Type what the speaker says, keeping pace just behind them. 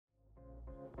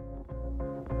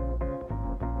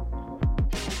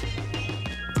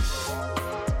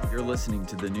You're listening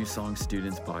to the New Song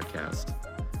Students Podcast.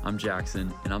 I'm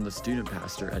Jackson, and I'm the student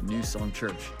pastor at New Song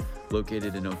Church,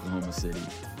 located in Oklahoma City.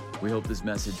 We hope this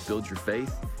message builds your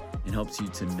faith and helps you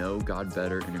to know God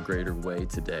better in a greater way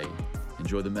today.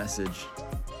 Enjoy the message.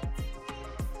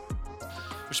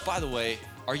 Which, by the way,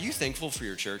 are you thankful for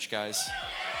your church, guys?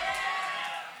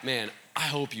 Man, I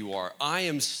hope you are. I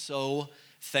am so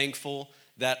thankful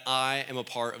that I am a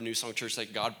part of New Song Church,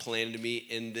 that God planted me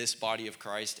in this body of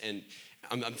Christ, and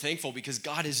I'm thankful because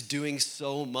God is doing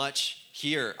so much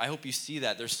here. I hope you see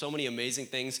that. There's so many amazing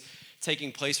things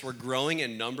taking place. We're growing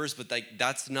in numbers, but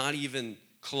that's not even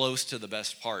close to the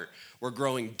best part. We're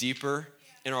growing deeper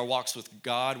in our walks with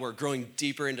God. We're growing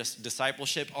deeper into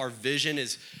discipleship. Our vision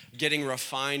is getting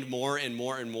refined more and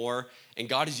more and more, and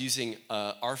God is using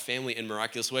our family in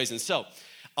miraculous ways. And so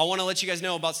I want to let you guys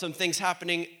know about some things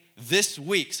happening this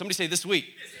week. Somebody say this week.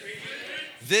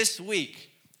 This week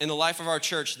in the life of our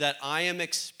church that I am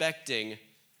expecting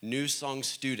New Song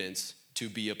students to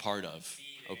be a part of,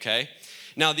 okay?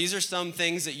 Now, these are some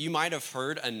things that you might have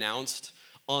heard announced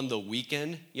on the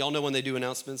weekend. Y'all know when they do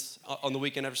announcements on the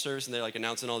weekend after service and they're like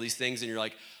announcing all these things and you're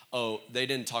like, oh, they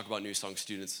didn't talk about New Song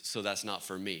students, so that's not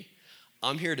for me.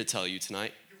 I'm here to tell you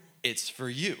tonight, it's for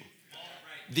you.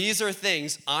 These are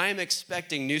things I'm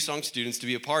expecting New Song students to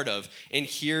be a part of, and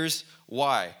here's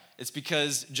why. It's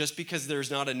because just because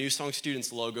there's not a New Song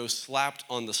Students logo slapped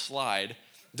on the slide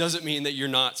doesn't mean that you're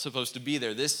not supposed to be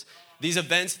there. These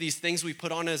events, these things we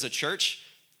put on as a church,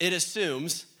 it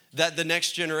assumes that the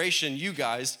next generation, you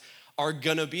guys, are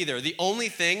gonna be there. The only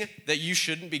thing that you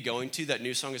shouldn't be going to that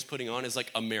New Song is putting on is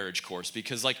like a marriage course,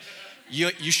 because like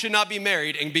you should not be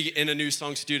married and be in a New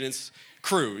Song Students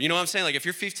crew. You know what I'm saying? Like if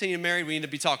you're 15 and married, we need to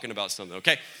be talking about something,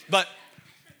 okay? But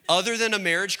other than a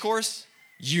marriage course,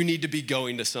 you need to be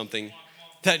going to something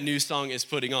that New Song is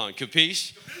putting on.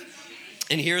 Capiche?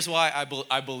 And here's why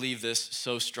I believe this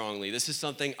so strongly. This is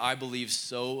something I believe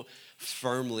so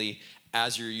firmly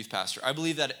as your youth pastor. I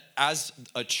believe that as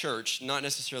a church, not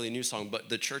necessarily New Song, but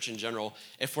the church in general,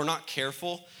 if we're not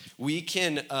careful, we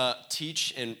can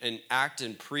teach and act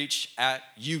and preach at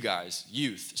you guys,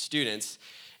 youth, students,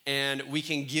 and we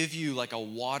can give you like a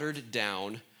watered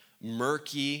down,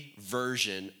 murky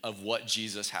version of what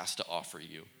Jesus has to offer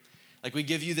you. Like we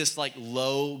give you this like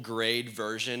low grade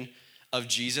version of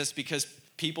Jesus because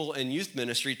people in youth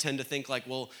ministry tend to think like,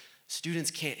 well,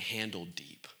 students can't handle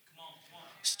deep.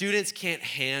 Students can't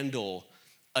handle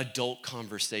adult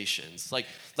conversations. Like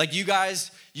you guys,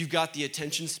 you've got the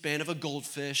attention span of a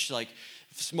goldfish, like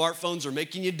smartphones are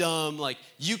making you dumb. Like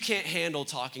you can't handle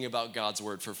talking about God's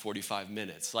word for 45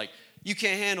 minutes. Like you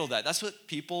can't handle that. That's what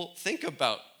people think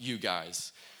about you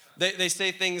guys. They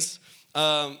say things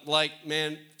like,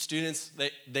 man, students,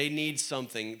 they need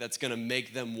something that's gonna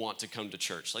make them want to come to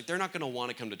church. Like they're not gonna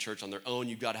wanna come to church on their own.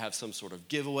 You've gotta have some sort of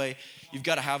giveaway. You've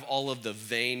gotta have all of the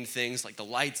vain things like the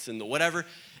lights and the whatever.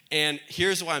 And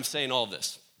here's why I'm saying all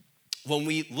this. When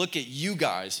we look at you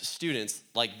guys, students,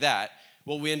 like that,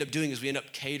 what we end up doing is we end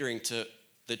up catering to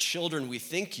the children we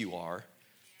think you are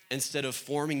instead of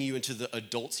forming you into the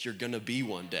adults you're gonna be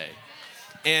one day.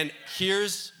 And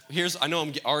here's I know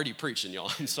I'm already preaching,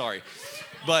 y'all, I'm sorry.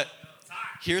 But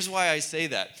here's why I say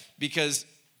that. Because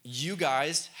you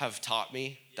guys have taught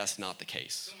me that's not the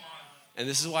case. And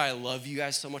this is why I love you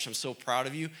guys so much. I'm so proud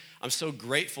of you. I'm so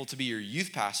grateful to be your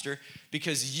youth pastor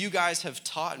because you guys have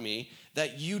taught me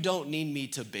that you don't need me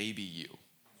to baby you.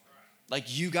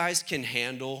 Like you guys can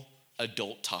handle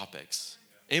adult topics.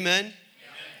 Amen?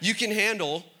 You can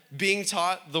handle being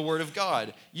taught the word of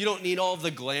God. You don't need all of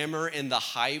the glamour and the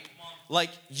hype.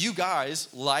 Like you guys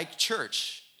like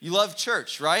church. You love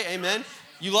church, right? Amen?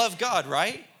 You love God,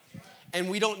 right? And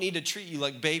we don't need to treat you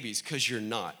like babies because you're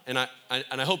not. And I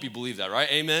hope you believe that, right?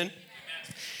 Amen?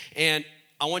 And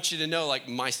I want you to know, like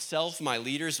myself, my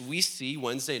leaders, we see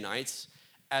Wednesday nights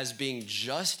as being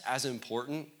just as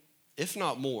important, if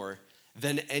not more,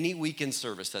 than any weekend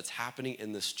service that's happening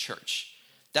in this church.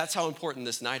 That's how important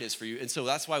this night is for you. And so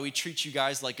that's why we treat you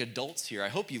guys like adults here. I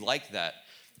hope you like that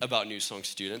about New Song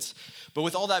students. But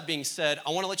with all that being said,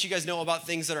 I want to let you guys know about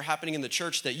things that are happening in the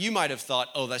church that you might have thought,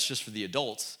 oh, that's just for the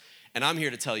adults. And I'm here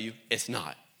to tell you, it's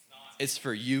not. It's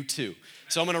for you too.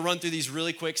 So I'm going to run through these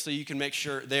really quick so you can make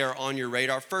sure they are on your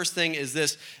radar. First thing is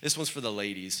this. This one's for the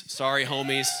ladies. Sorry,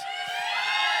 homies.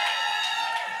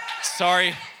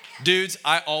 Sorry. Dudes,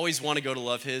 I always want to go to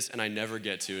Love His, and I never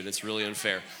get to, and it's really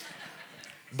unfair.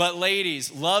 But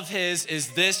ladies, Love His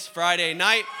is this Friday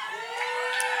night,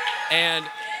 and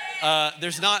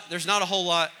there's not a whole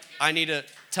lot I need to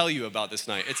tell you about this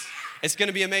night. It's going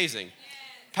to be amazing.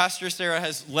 Pastor Sarah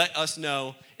has let us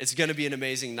know it's going to be an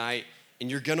amazing night,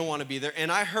 and you're going to want to be there.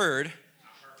 And I heard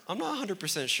I'm not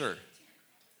 100% sure,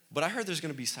 but I heard there's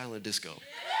gonna be silent disco.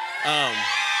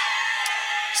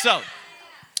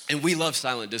 And we love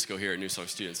silent disco here at New Song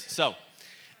Students. So,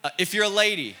 if you are a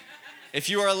lady,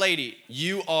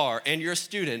 you are, and you're a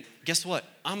student, guess what?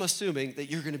 I'm assuming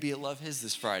that you're gonna be at Love His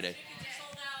this Friday.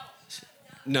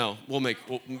 No, we'll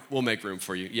make room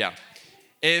for you, yeah.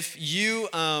 If you,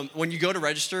 when you go to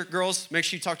register, girls, make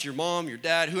sure you talk to your mom, your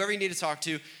dad, whoever you need to talk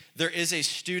to. There is a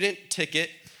student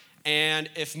ticket, and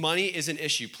if money is an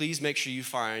issue, please make sure you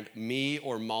find me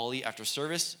or Molly after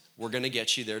service. We're gonna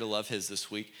get you there to Love His this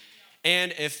week.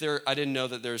 And if I didn't know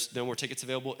that there's no more tickets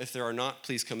available. If there are not,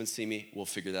 please come and see me. We'll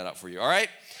figure that out for you, all right?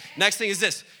 Next thing is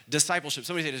this, discipleship.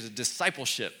 Somebody say there's a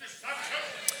discipleship.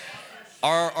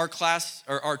 Our class,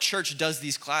 or our church does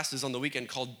these classes on the weekend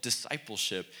called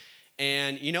discipleship.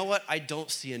 And you know what? I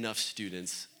don't see enough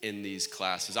students in these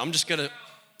classes. I'm just gonna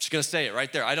say it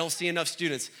right there. I don't see enough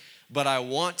students, but I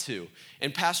want to.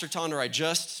 And Pastor Tonder, I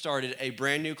just started a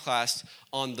brand new class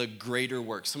on the greater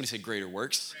works. Somebody say greater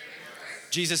works.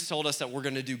 Jesus told us that we're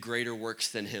gonna do greater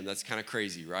works than him. That's kind of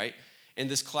crazy, right? And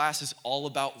this class is all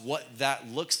about what that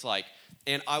looks like.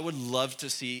 And I would love to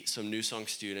see some New Song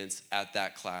students at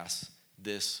that class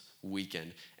this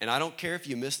weekend. And I don't care if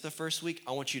you missed the first week,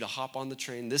 I want you to hop on the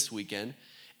train this weekend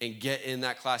and get in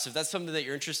that class. If that's something that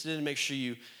you're interested in, make sure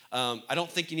you, I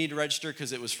don't think you need to register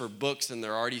because it was for books and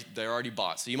they're already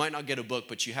bought. So you might not get a book,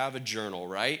 but you have a journal,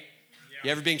 right? You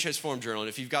have a Being Transformed journal, and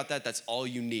if you've got that, that's all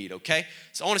you need, okay?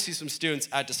 So I want to see some students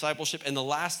at discipleship. And the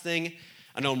last thing,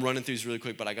 I know I'm running through these really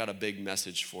quick, but I got a big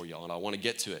message for y'all, and I want to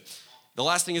get to it. The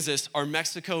last thing is this, our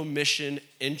Mexico Mission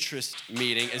Interest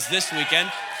Meeting is this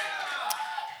weekend.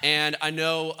 And I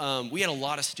know we had a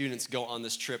lot of students go on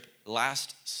this trip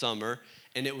last summer,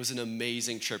 and it was an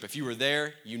amazing trip. If you were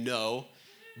there, you know.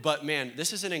 But man,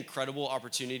 this is an incredible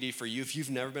opportunity for you. If you've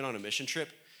never been on a mission trip,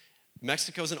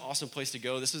 Mexico is an awesome place to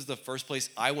go. This is the first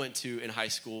place I went to in high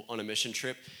school on a mission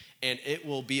trip, and it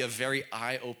will be a very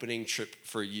eye-opening trip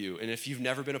for you. And if you've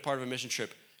never been a part of a mission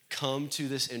trip, come to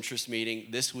this interest meeting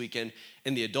this weekend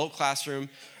in the adult classroom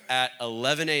at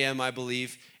 11 a.m., I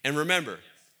believe. And remember,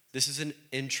 this is an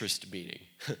interest meeting.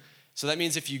 So that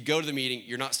means if you go to the meeting,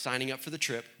 you're not signing up for the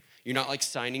trip. You're not like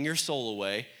signing your soul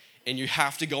away, and you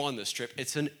have to go on this trip.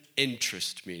 It's an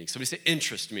interest meeting. Somebody say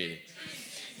interest meeting.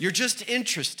 You're just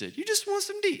interested. You just want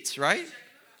some deets, right?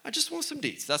 I just want some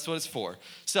deets. That's what it's for.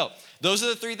 So those are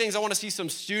the three things I want to see some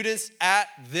students at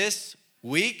this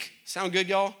week. Sound good,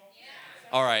 y'all?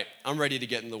 Yeah. All right, I'm ready to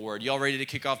get in the Word. Y'all ready to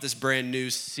kick off this brand new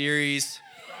series?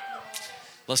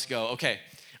 Let's go. Okay,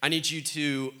 I need you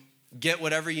to get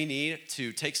whatever you need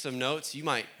to take some notes. You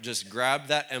might just grab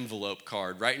that envelope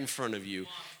card right in front of you,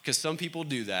 because some people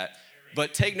do that.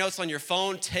 But take notes on your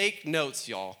phone. Take notes,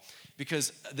 y'all.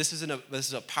 Because this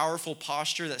is a powerful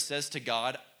posture that says to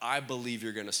God, I believe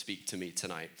you're gonna speak to me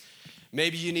tonight.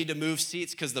 Maybe you need to move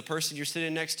seats because the person you're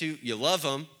sitting next to, you love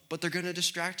them, but they're gonna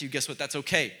distract you. Guess what? That's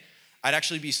okay. I'd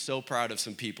actually be so proud of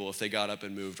some people if they got up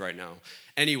and moved right now.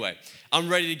 Anyway, I'm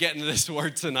ready to get into this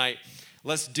word tonight.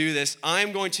 Let's do this.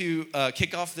 I'm going to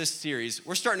kick off this series.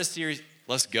 We're starting a series.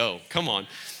 Let's go. Come on.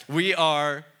 We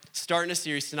are starting a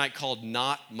series tonight called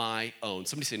Not My Own.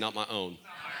 Somebody say Not My Own.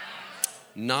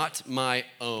 Not my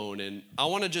own. And I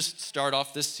want to just start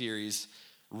off this series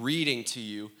reading to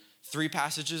you 3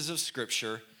 passages of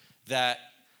scripture that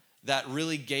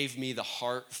really gave me the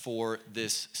heart for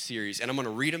this series. And I'm going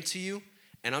to read them to you,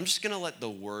 and I'm just going to let the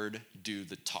word do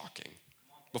the talking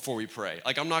before we pray.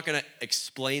 Like, I'm not going to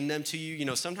explain them to you. You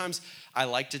know, sometimes I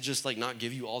like to just like not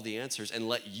give you all the answers and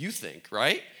let you think,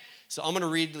 right? So I'm going to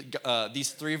read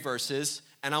these 3 verses,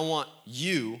 and I want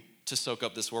you to soak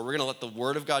up this word. We're gonna let the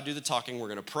word of God do the talking. We're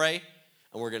gonna pray,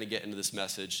 and we're gonna get into this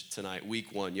message tonight,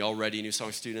 week 1. Y'all ready, New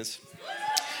Song students?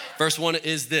 Verse 1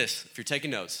 is this, if you're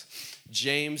taking notes.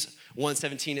 James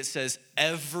 1:17, it says,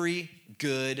 every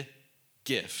good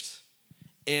gift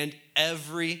and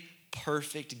every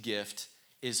perfect gift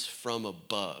is from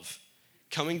above,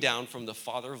 coming down from the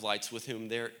Father of lights, with whom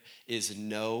there is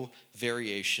no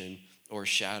variation or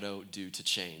shadow due to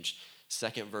change.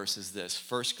 Second verse is this,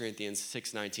 1 Corinthians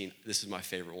 6:19. This is my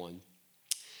favorite one.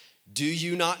 Do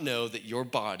you not know that your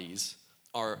bodies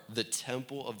are the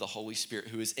temple of the Holy Spirit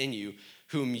who is in you,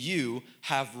 whom you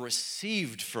have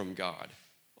received from God?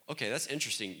 Okay, that's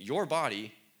interesting. Your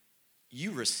body,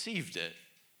 you received it.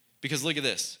 Because look at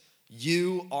this.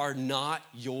 You are not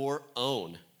your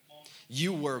own.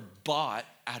 You were bought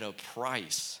at a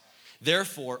price.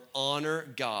 Therefore, honor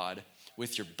God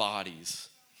with your bodies.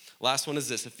 Last one is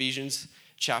this, Ephesians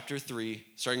chapter 3,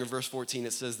 starting in verse 14,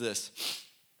 it says this.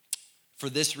 For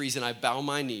this reason, I bow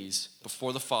my knees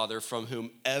before the Father, from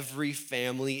whom every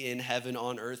family in heaven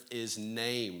on earth is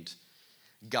named.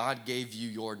 God gave you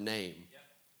your name.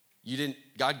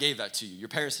 God gave that to you. Your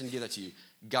parents didn't give that to you.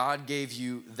 God gave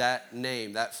you that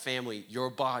name, that family,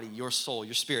 your body, your soul,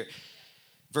 your spirit.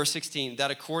 Verse 16, that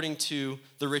according to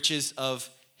the riches of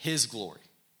his glory,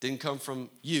 didn't come from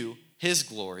you, his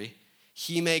glory,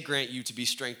 he may grant you to be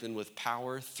strengthened with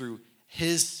power through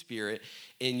his spirit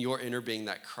in your inner being,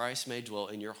 that Christ may dwell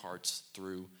in your hearts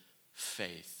through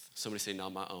faith. Somebody say,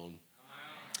 not my own.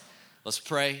 Let's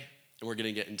pray, and we're going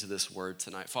to get into this word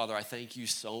tonight. Father, I thank you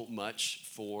so much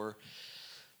for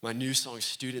my New Song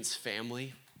Students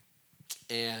family.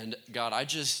 And God,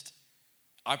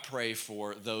 I pray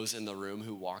for those in the room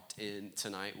who walked in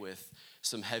tonight with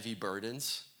some heavy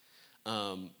burdens.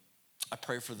 I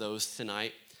pray for those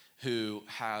tonight who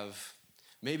have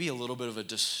maybe a little bit of a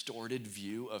distorted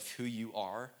view of who you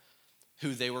are,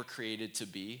 who they were created to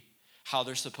be, how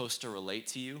they're supposed to relate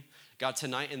to you. God,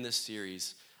 tonight in this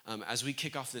series, as we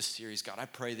kick off this series, God, I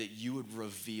pray that you would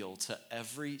reveal to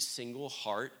every single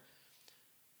heart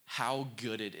how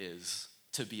good it is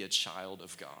to be a child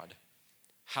of God,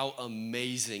 how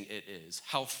amazing it is,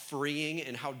 how freeing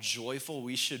and how joyful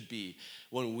we should be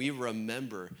when we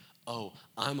remember, oh,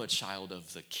 I'm a child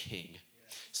of the King.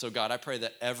 So God, I pray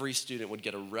that every student would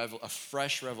get a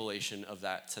fresh revelation of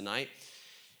that tonight.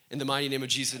 In the mighty name of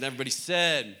Jesus, and everybody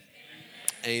said,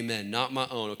 Amen. Not my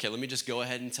own. Okay, let me just go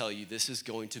ahead and tell you, this is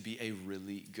going to be a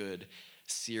really good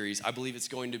series. I believe it's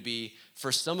going to be,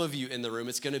 for some of you in the room,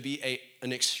 it's going to be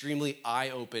an extremely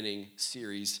eye-opening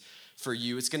series for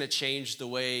you. It's going to change the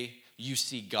way you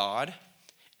see God.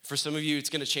 For some of you, it's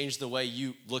going to change the way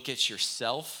you look at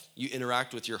yourself, you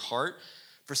interact with your heart.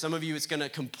 For some of you, it's going to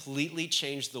completely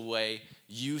change the way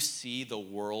you see the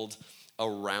world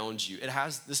around you.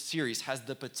 This series has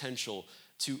the potential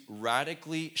to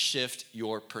radically shift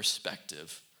your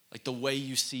perspective, like the way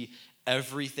you see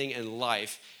everything in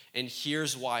life. And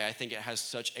here's why I think it has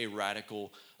such a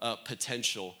radical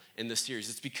potential in this series.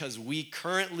 It's because we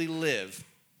currently live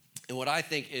in what I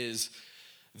think is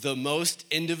the most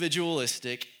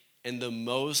individualistic and the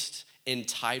most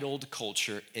entitled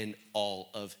culture in all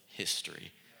of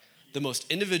history. The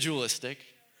most individualistic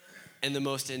and the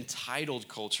most entitled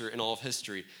culture in all of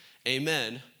history.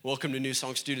 Amen. Welcome to New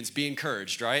Song Students. Be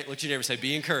encouraged, right? Look at your neighbor and say,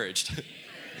 be encouraged.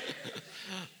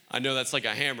 I know that's like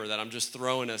a hammer that I'm just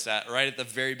throwing us at right at the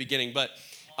very beginning, but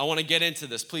I want to get into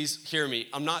this. Please hear me.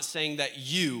 I'm not saying that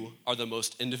you are the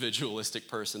most individualistic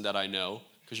person that I know,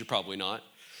 because you're probably not.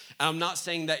 And I'm not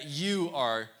saying that you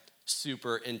are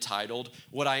super entitled.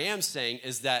 What I am saying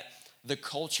is that the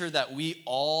culture that we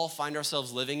all find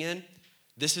ourselves living in,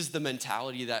 this is the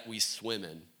mentality that we swim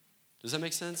in. Does that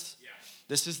make sense? Yeah.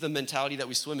 This is the mentality that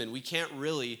we swim in. We can't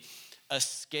really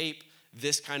escape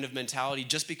this kind of mentality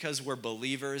just because we're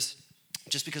believers,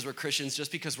 just because we're Christians,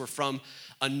 just because we're from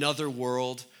another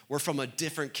world, we're from a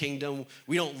different kingdom.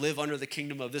 We don't live under the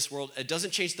kingdom of this world. It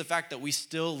doesn't change the fact that we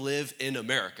still live in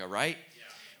America, right? Yeah.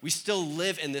 We still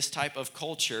live in this type of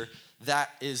culture that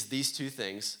is these two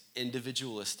things,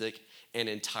 individualistic and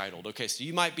entitled. Okay, so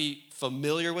you might be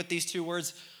familiar with these two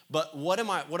words, but what do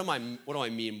I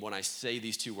mean when I say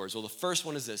these two words? Well, the first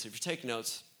one is this. If you take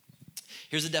notes,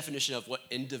 here's a definition of what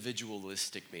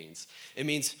individualistic means. It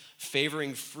means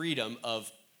favoring freedom of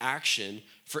action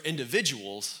for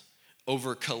individuals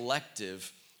over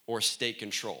collective or state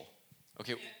control.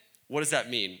 Okay, what does that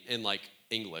mean in like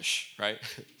English, right?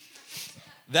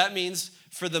 That means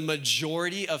for the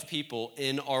majority of people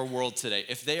in our world today,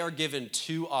 if they are given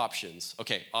two options,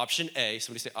 okay, option A,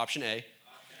 somebody say option A.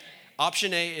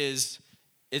 Option A is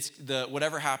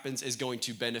whatever happens is going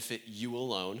to benefit you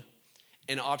alone.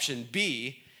 And option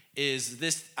B is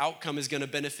this outcome is going to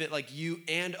benefit like you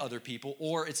and other people,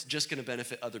 or it's just going to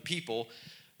benefit other people.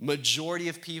 Majority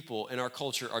of people in our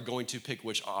culture are going to pick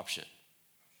which option?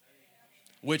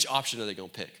 Which option are they going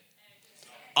to pick?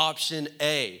 Option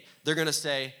A. They're going to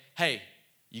say, hey,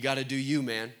 you got to do you,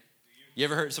 man. You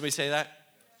ever heard somebody say that?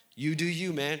 You do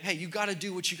you, man. Hey, you got to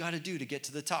do what you got to do to get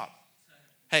to the top.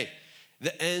 Hey,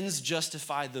 the ends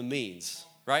justify the means,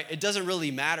 right? It doesn't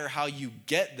really matter how you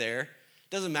get there. It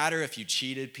doesn't matter if you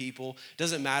cheated people. It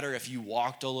doesn't matter if you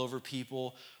walked all over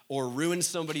people or ruined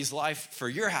somebody's life for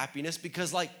your happiness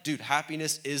because, like, dude,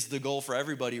 happiness is the goal for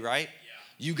everybody, right?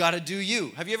 Yeah. You got to do you.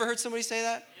 Have you ever heard somebody say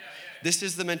that? Yeah. This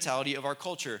is the mentality of our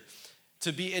culture.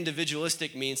 To be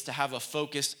individualistic means to have a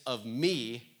focus of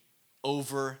me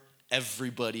over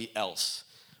everybody else.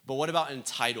 But what about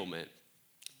entitlement?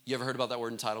 You ever heard about that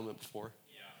word entitlement before?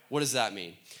 Yeah. What does that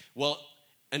mean? Well,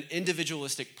 an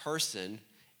individualistic person,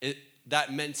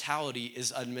 that mentality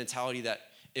is a mentality that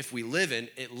if we live in,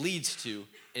 it leads to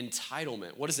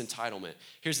entitlement. What is entitlement?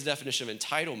 Here's the definition of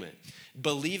entitlement: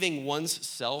 believing one's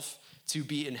self to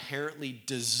be inherently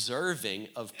deserving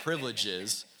of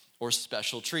privileges or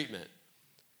special treatment.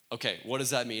 Okay, what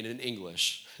does that mean in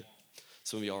English?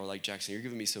 Some of y'all are like, Jackson, you're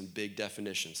giving me some big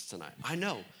definitions tonight. I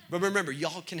know, but remember,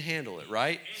 y'all can handle it,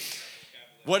 right?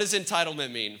 What does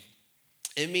entitlement mean?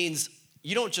 It means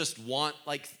you don't just want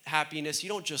like happiness. You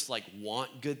don't just like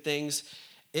want good things.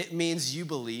 It means you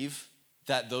believe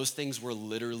that those things were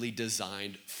literally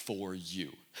designed for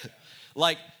you.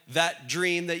 Like that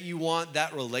dream that you want,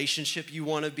 that relationship you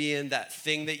want to be in, that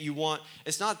thing that you want.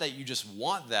 It's not that you just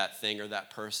want that thing or that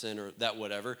person or that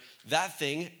whatever. That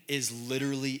thing is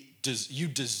literally, you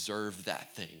deserve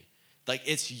that thing. Like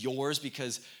it's yours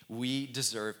because we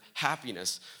deserve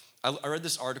happiness. I read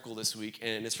this article this week,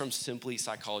 and it's from Simply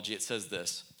Psychology. It says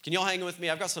this. Can y'all hang with me?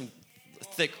 I've got some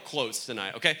thick quotes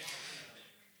tonight, okay?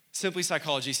 Simply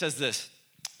Psychology says this: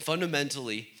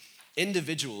 fundamentally,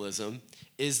 individualism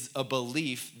is a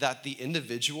belief that the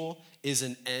individual is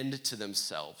an end to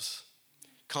themselves.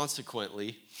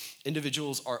 Consequently,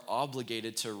 individuals are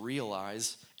obligated to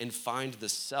realize and find the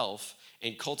self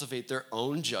and cultivate their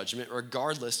own judgment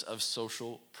regardless of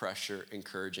social pressure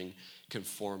encouraging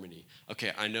conformity.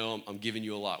 Okay, I know I'm giving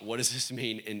you a lot. What does this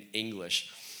mean in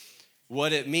English?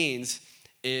 What it means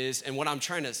is, and what I'm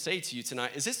trying to say to you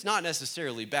tonight, is it's not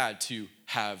necessarily bad to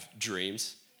have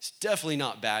dreams. It's definitely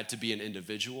not bad to be an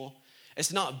individual.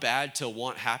 It's not bad to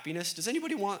want happiness. Does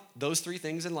anybody want those three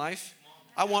things in life?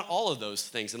 I want all of those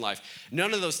things in life.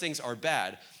 None of those things are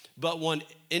bad. But when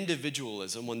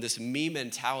individualism, when this me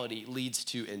mentality leads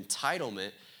to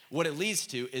entitlement, what it leads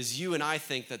to is you and I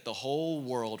think that the whole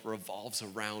world revolves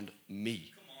around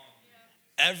me.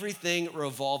 Everything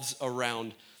revolves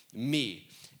around me.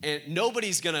 And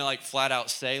nobody's gonna like flat out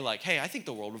say like, hey, I think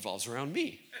the world revolves around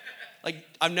me. Like,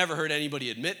 I've never heard anybody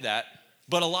admit that,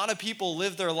 but a lot of people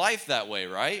live their life that way,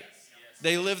 right?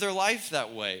 They live their life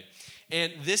that way.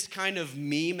 And this kind of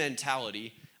me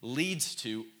mentality leads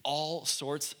to all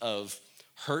sorts of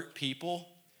hurt people,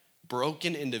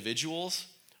 broken individuals,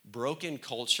 broken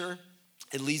culture.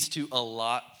 It leads to a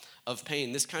lot of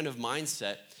pain. This kind of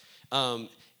mindset,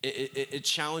 it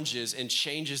challenges and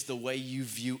changes the way you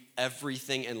view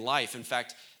everything in life. In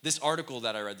fact, this article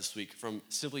that I read this week from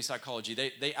Simply Psychology,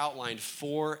 they outlined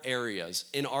 4 areas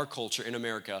in our culture in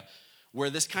America where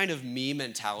this kind of me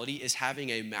mentality is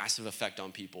having a massive effect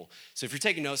on people. So if you're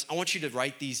taking notes, I want you to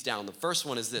write these down. The first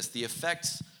one is this: the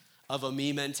effects of a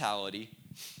me mentality.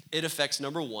 It affects,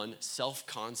 number 1,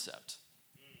 self-concept.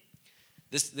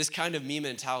 This kind of me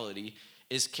mentality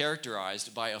is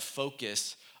characterized by a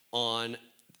focus on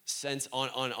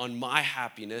my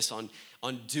happiness, on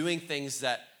doing things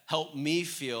that help me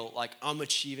feel like I'm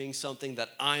achieving something, that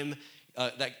I'm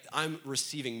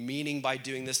receiving meaning by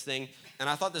doing this thing. And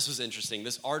I thought this was interesting.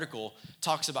 This article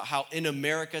talks about how in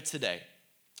America today,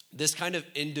 this kind of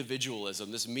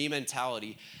individualism, this me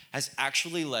mentality, has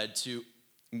actually led to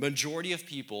majority of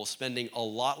people spending a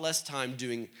lot less time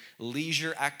doing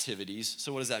leisure activities.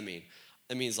 So what does that mean?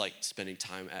 That means like spending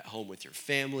time at home with your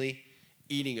family,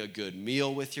 eating a good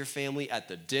meal with your family at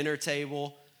the dinner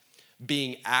table,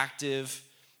 being active,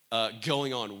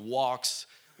 going on walks,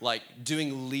 like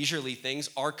doing leisurely things.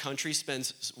 Our country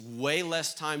spends way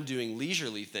less time doing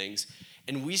leisurely things,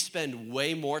 and we spend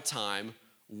way more time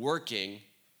working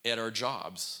at our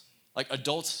jobs. Like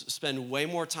adults spend way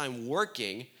more time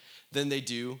working than they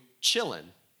do chilling.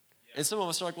 And some of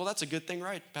us are like, well, that's a good thing,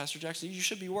 right, Pastor Jackson? You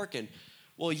should be working.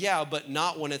 Well, yeah, but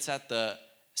not when it's at the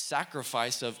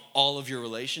sacrifice of all of your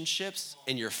relationships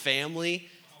and your family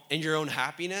and your own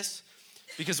happiness.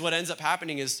 Because what ends up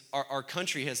happening is our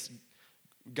country has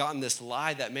gotten this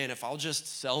lie that, man, if I'll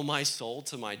just sell my soul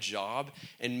to my job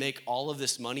and make all of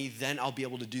this money, then I'll be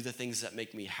able to do the things that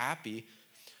make me happy.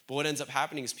 But what ends up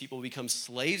happening is people become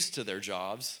slaves to their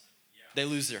jobs. They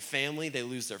lose their family, they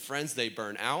lose their friends, they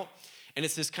burn out. And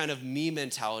it's this kind of me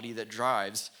mentality that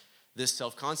drives this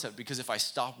self-concept, because if I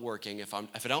stop working, if I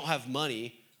don't have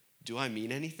money, do I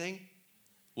mean anything?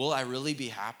 Will I really be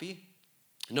happy?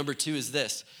 Number 2 is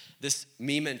this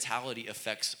me mentality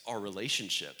affects our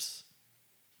relationships.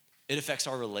 It affects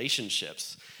our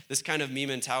relationships. This kind of me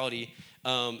mentality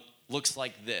looks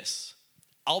like this: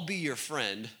 I'll be your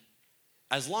friend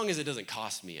as long as it doesn't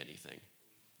cost me anything.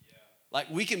 Yeah. Like,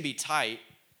 we can be tight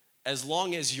as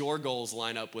long as your goals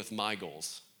line up with my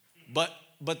goals. But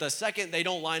the second they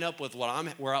don't line up with where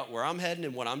I'm heading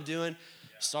and what I'm doing,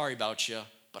 sorry about you,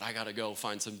 but I gotta go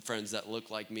find some friends that look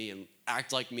like me and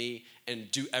act like me and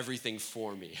do everything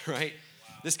for me, right?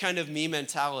 Wow. This kind of me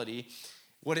mentality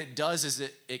what it does is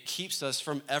it keeps us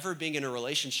from ever being in a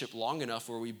relationship long enough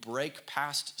where we break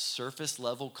past surface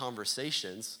level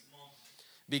conversations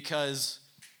because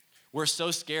we're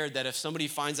so scared that if somebody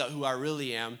finds out who I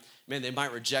really am, man, they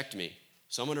might reject me.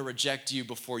 So I'm going to reject you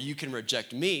before you can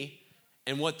reject me.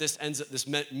 And what this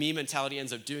me mentality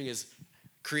ends up doing is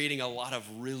creating a lot of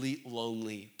really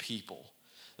lonely people.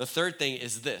 The third thing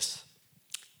is this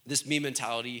me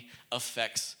mentality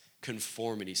affects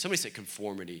conformity. Somebody say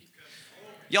conformity.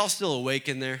 Y'all still awake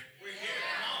in there?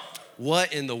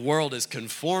 What in the world is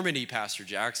conformity, Pastor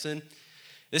Jackson?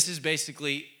 This is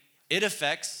basically, it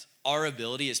affects our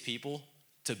ability as people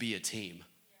to be a team.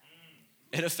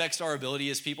 It affects our ability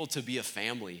as people to be a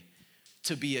family,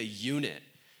 to be a unit.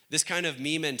 This kind of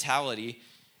me mentality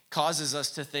causes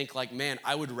us to think like, man,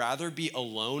 I would rather be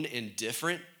alone and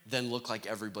different than look like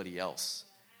everybody else.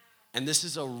 And this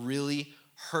is a really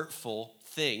hurtful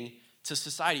thing to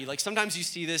society. Like sometimes you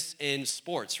see this in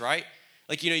sports, right?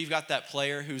 Like, you've got that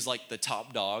player who's like the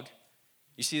top dog.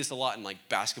 You see this a lot in like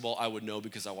basketball. I would know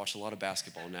because I watch a lot of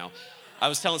basketball now. I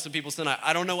was telling some people tonight,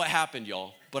 I don't know what happened,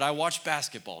 y'all, but I watch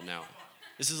basketball now.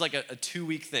 This is like a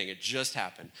 2-week thing. It just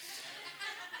happened.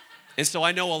 And so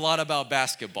I know a lot about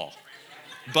basketball.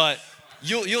 But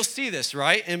you'll see this,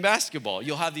 right? In basketball,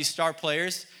 you'll have these star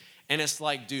players, and it's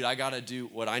like, dude, I got to do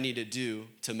what I need to do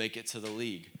to make it to the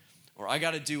league. Or I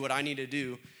got to do what I need to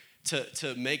do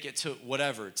to make it to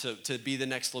whatever, to be the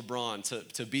next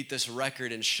LeBron, to beat this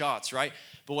record in shots, right?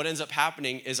 But what ends up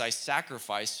happening is I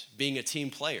sacrifice being a team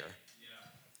player.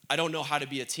 I don't know how to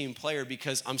be a team player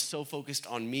because I'm so focused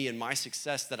on me and my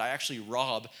success that I actually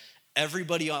rob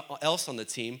everybody else on the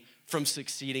team from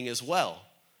succeeding as well.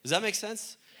 Does that make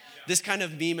sense? Yeah. This kind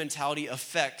of me mentality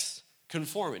affects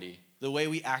conformity, the way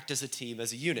we act as a team,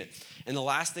 as a unit. And the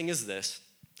last thing is this,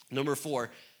 number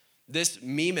 4, this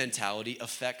me mentality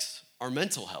affects our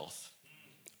mental health.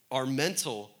 Our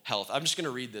mental health. I'm just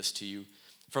gonna read this to you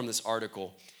from this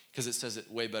article because it says it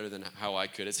way better than how I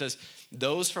could. It says,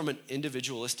 those from an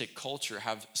individualistic culture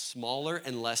have smaller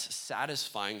and less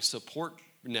satisfying support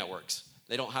networks.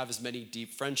 They don't have as many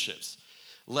deep friendships,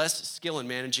 less skill in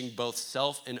managing both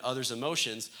self and others'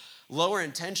 emotions, lower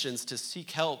intentions to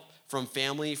seek help from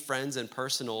family, friends, and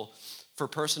personal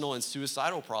and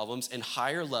suicidal problems, and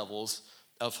higher levels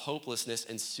of hopelessness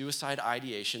and suicide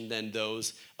ideation than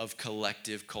those of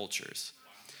collective cultures.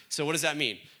 So what does that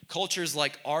mean? Cultures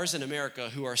like ours in America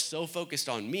who are so focused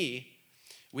on me,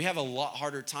 we have a lot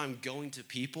harder time going to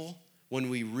people when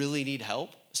we really need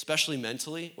help, especially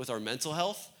mentally, with our mental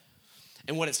health.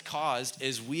 And what it's caused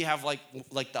is we have like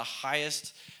the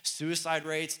highest suicide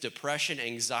rates, depression,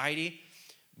 anxiety.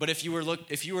 But if you were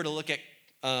to look at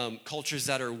cultures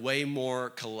that are way more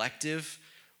collective,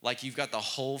 like you've got the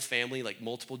whole family, like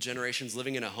multiple generations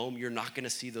living in a home, you're not going to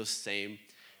see those same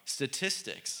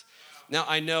statistics. Now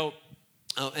I know,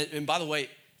 and by the way,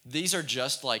 these are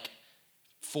just like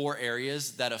 4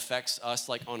 areas that affects us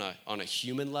like on a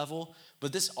human level.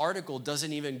 But this article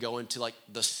doesn't even go into like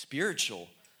the spiritual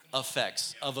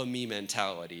effects of a me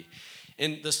mentality.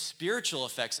 And the spiritual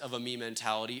effects of a me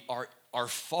mentality are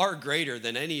far greater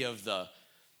than any of the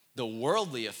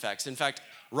worldly effects. In fact,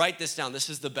 write this down. This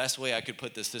is the best way I could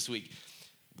put this week.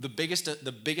 The biggest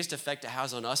effect it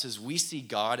has on us is we see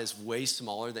God as way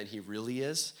smaller than he really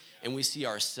is, and we see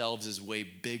ourselves as way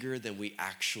bigger than we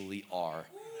actually are.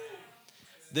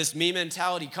 This me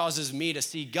mentality causes me to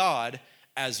see God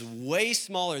as way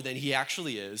smaller than he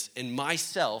actually is, and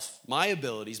myself, my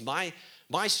abilities,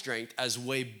 my strength as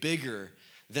way bigger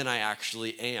than I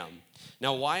actually am.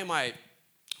 Now, why am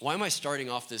I starting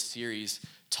off this series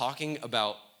talking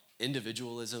about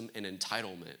individualism and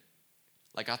entitlement?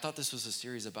 Like, I thought this was a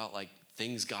series about like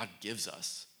things God gives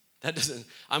us.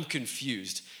 I'm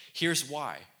confused. Here's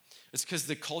why. It's because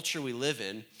the culture we live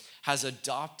in has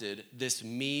adopted this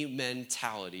me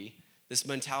mentality, this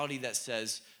mentality that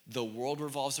says the world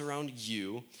revolves around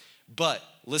you. But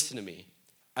listen to me,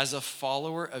 as a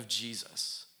follower of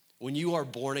Jesus, when you are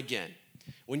born again,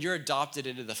 when you're adopted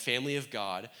into the family of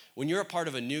God, when you're a part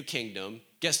of a new kingdom,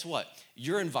 guess what?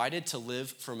 You're invited to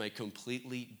live from a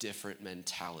completely different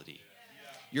mentality.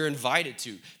 You're invited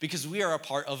to, because we are a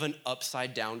part of an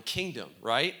upside down kingdom,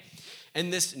 right?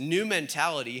 And this new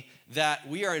mentality that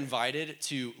we are invited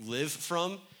to live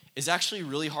from is actually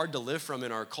really hard to live from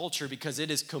in our culture because it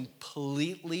is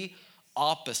completely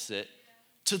opposite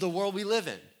to the world we live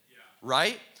in,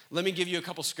 right? Let me give you a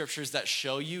couple scriptures that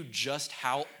show you just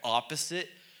how opposite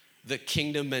the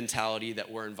kingdom mentality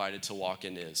that we're invited to walk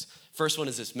in is. First one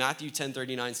is this. Matthew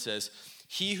 10:39 says,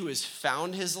 "He who has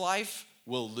found his life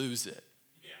will lose it."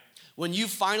 When you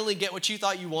finally get what you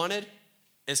thought you wanted,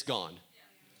 it's gone.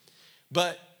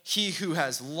 But he who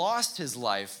has lost his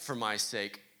life for my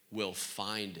sake will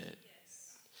find it.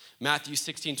 Yes. Matthew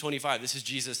 16:25, this is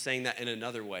Jesus saying that in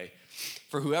another way.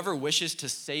 For whoever wishes to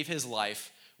save his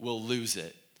life will lose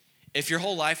it. If your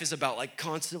whole life is about like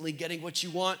constantly getting what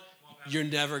you want, you're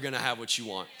never gonna have what you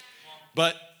want.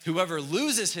 But whoever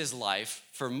loses his life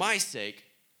for my sake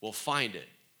will find it.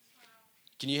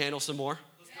 Can you handle some more?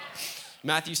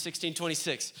 Matthew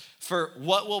 16:26. For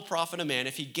what will profit a man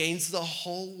if he gains the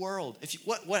whole world?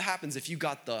 What happens if you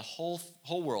got the whole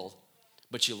world,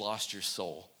 but you lost your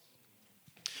soul?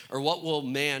 Or what will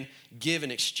man give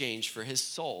in exchange for his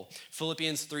soul?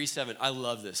 Philippians 3:7. I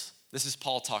love this. This is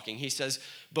Paul talking. He says,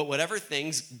 but whatever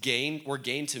things were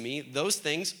gained to me, those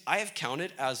things I have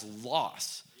counted as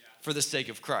loss for the sake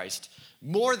of Christ.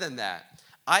 More than that,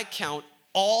 I count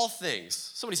all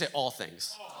things. Somebody say all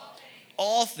things.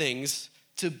 All things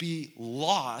to be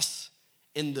lost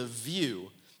in the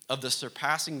view of the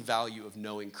surpassing value of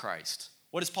knowing Christ.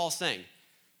 What is Paul saying?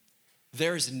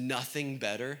 There's nothing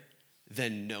better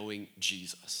than knowing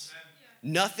Jesus.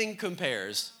 Nothing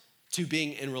compares to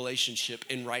being in relationship,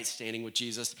 in right standing with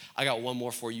Jesus. I got one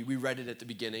more for you. We read it at the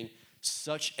beginning.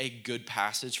 Such a good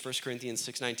passage. 1 Corinthians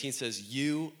 6:19 says,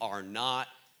 you are not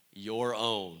your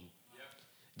own.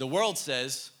 The world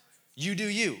says, you do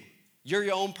you. You're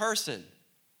your own person.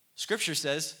 Scripture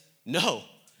says, no,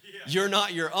 you're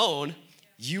not your own.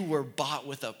 You were bought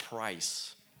with a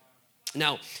price.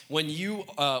 Now, when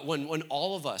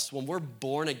all of us, when we're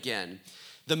born again,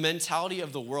 the mentality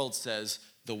of the world says,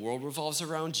 the world revolves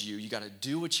around you. You got to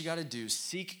do what you got to do.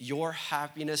 Seek your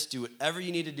happiness. Do whatever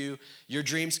you need to do. Your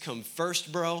dreams come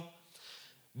first, bro.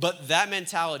 But that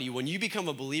mentality, when you become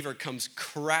a believer, comes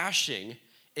crashing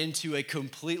into a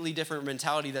completely different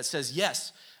mentality that says,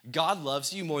 yes, God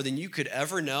loves you more than you could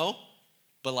ever know,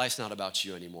 but life's not about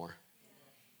you anymore.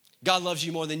 God loves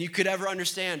you more than you could ever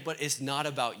understand, but it's not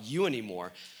about you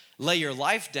anymore. Lay your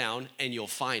life down and you'll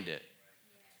find it.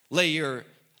 Lay your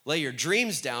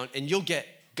dreams down and you'll get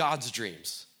God's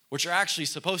dreams, which are actually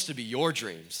supposed to be your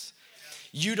dreams.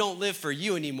 You don't live for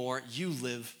you anymore, you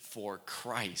live for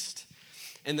Christ.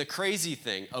 And the crazy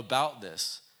thing about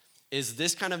this is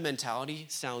this kind of mentality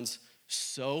sounds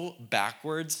so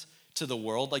backwards to the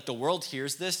world. Like the world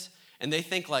hears this and they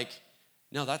think like,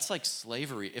 no, that's like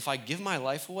slavery. If I give my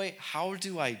life away, how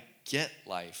do I get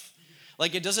life?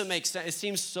 Like it doesn't make sense. It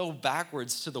seems so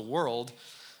backwards to the world,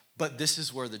 but this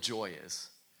is where the joy is.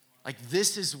 Like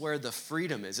this is where the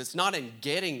freedom is. It's not in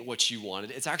getting what you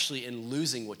wanted. It's actually in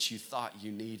losing what you thought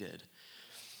you needed.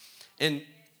 And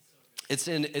it's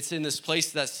in this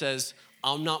place that says,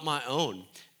 I'm not my own.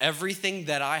 Everything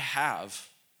that I have,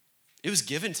 it was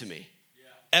given to me.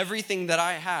 Everything that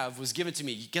I have was given to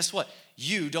me. Guess what?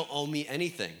 You don't owe me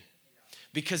anything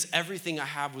because everything I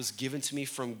have was given to me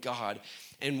from God.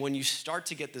 And when you start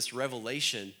to get this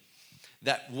revelation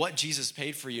that what Jesus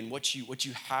paid for you and what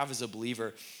you have as a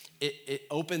believer, it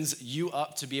opens you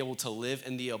up to be able to live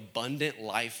in the abundant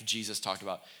life Jesus talked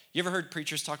about. You ever heard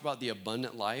preachers talk about the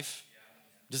abundant life?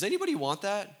 Does anybody want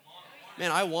that?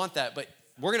 Man, I want that, but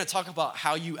we're going to talk about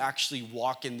how you actually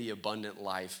walk in the abundant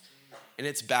life. And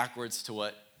it's backwards to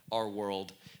what our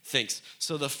world thinks.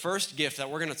 So the first gift that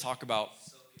we're going to talk about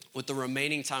with the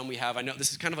remaining time we have, I know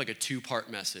this is kind of like a two-part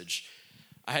message.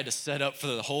 I had to set up for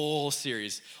the whole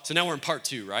series. So now we're in part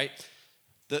 2, right?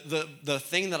 The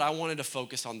thing that I wanted to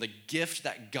focus on, the gift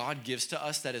that God gives to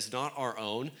us that is not our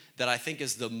own, that I think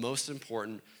is the most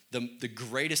important, the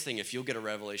greatest thing, if you'll get a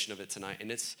revelation of it tonight,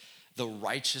 and it's the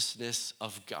righteousness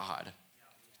of God.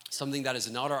 Something that is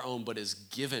not our own, but is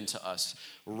given to us,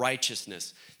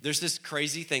 righteousness. There's this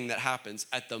crazy thing that happens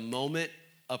at the moment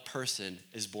a person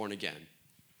is born again.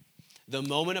 The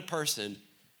moment a person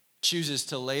chooses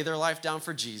to lay their life down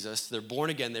for Jesus, they're born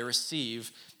again, they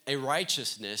receive a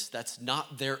righteousness that's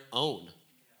not their own.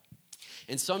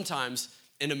 And sometimes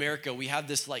in America, we have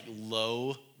this like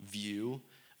low view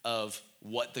of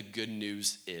what the good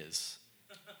news is.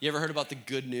 You ever heard about the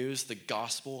good news, the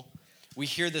gospel? We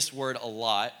hear this word a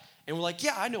lot, and we're like,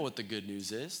 yeah, I know what the good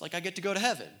news is. Like, I get to go to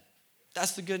heaven.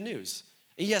 That's the good news.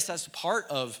 And yes, that's part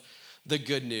of the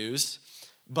good news,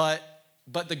 but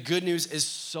the good news is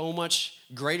so much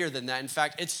greater than that. In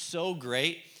fact, it's so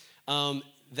great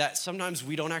that sometimes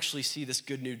we don't actually see this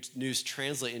good news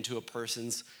translate into a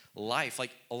person's life.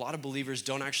 Like, a lot of believers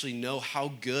don't actually know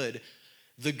how good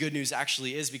the good news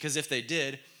actually is, because if they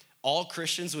did, all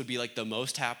Christians would be like the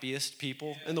most happiest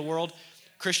people in the world.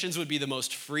 Christians would be the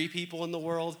most free people in the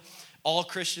world. All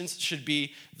Christians should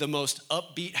be the most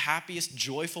upbeat, happiest,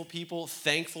 joyful people,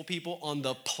 thankful people on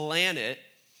the planet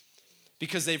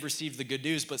because they've received the good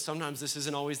news, but sometimes this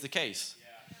isn't always the case.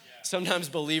 Sometimes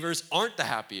believers aren't the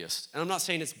happiest. And I'm not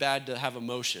saying it's bad to have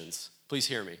emotions. Please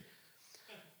hear me.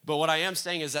 But what I am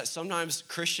saying is that sometimes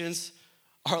Christians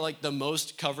are like the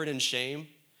most covered in shame.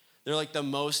 They're like the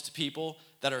most people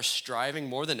that are striving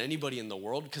more than anybody in the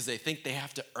world because they think they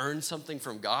have to earn something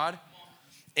from God.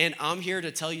 And I'm here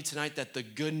to tell you tonight that the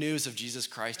good news of Jesus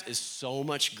Christ is so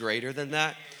much greater than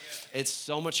that. It's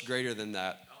so much greater than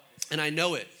that. And I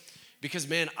know it because,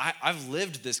 man, I've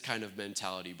lived this kind of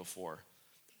mentality before.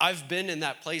 I've been in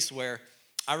that place where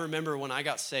I remember when I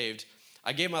got saved,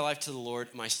 I gave my life to the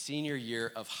Lord my senior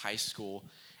year of high school,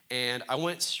 and I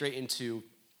went straight into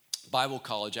Bible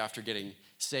college after getting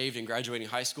saved and graduating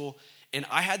high school, and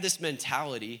I had this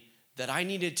mentality that I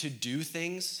needed to do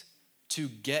things to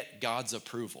get God's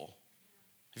approval.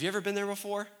 Have you ever been there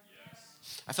before?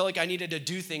 Yes. I felt like I needed to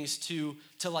do things to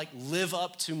like live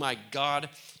up to my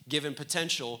God-given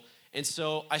potential. And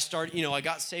so I started, I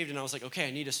got saved and I was like, okay,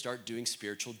 I need to start doing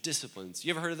spiritual disciplines.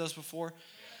 You ever heard of those before?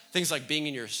 Yeah. Things like being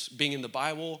in the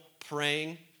Bible,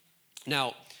 praying.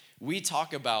 Now, we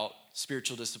talk about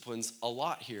spiritual disciplines a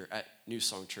lot here at New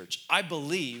Song Church. I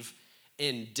believe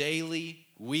in daily,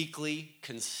 weekly,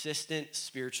 consistent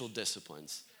spiritual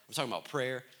disciplines. I'm talking about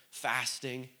prayer,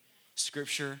 fasting,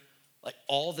 scripture, like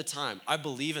all the time. I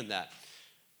believe in that.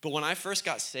 But when I first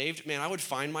got saved, man, I would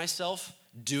find myself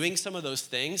doing some of those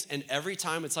things, and every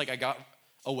time it's like I got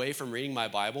away from reading my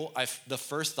Bible, the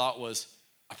first thought was,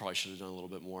 I probably should have done a little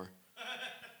bit more.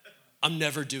 I'm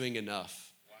never doing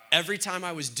enough. Wow. Every time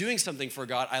I was doing something for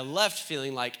God, I left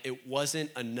feeling like it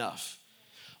wasn't enough.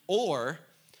 Or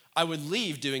I would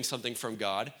leave doing something from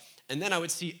God, and then I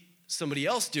would see somebody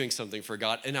else doing something for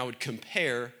God, and I would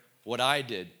compare what I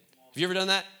did. Have you ever done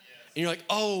that? Yes. And you're like,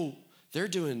 oh, they're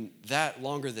doing that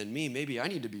longer than me. Maybe I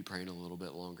need to be praying a little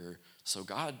bit longer so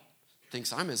God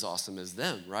thinks I'm as awesome as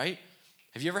them, right?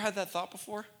 Have you ever had that thought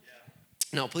before?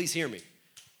 Yeah. Now, please hear me.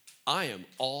 I am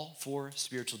all for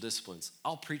spiritual disciplines.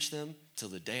 I'll preach them till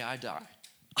the day I die.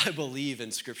 I believe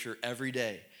in scripture every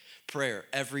day, prayer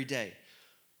every day.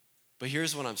 But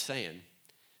here's what I'm saying.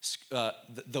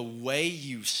 The way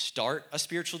you start a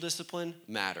spiritual discipline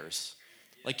matters.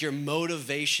 Like your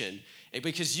motivation,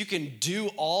 because you can do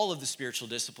all of the spiritual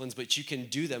disciplines, but you can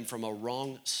do them from a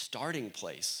wrong starting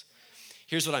place.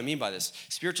 Here's what I mean by this.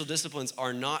 Spiritual disciplines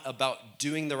are not about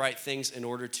doing the right things in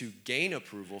order to gain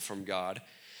approval from God.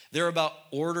 They're about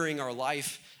ordering our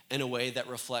life in a way that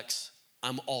reflects,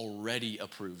 I'm already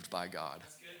approved by God.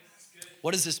 That's good.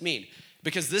 What does this mean?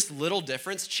 Because this little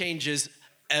difference changes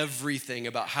everything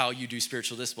about how you do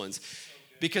spiritual disciplines.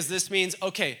 Because this means,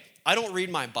 okay, I don't read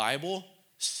my Bible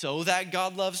so that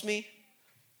God loves me.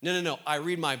 No. I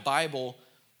read my Bible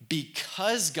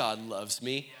because God loves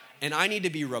me, and I need to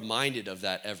be reminded of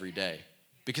that every day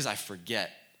because I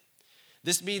forget.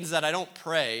 This means that I don't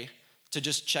pray to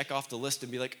just check off the list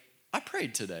and be like, I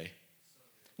prayed today.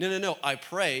 No. I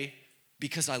pray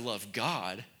because I love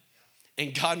God,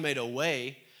 and God made a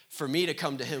way for me to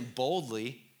come to him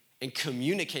boldly and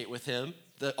communicate with him,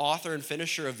 the author and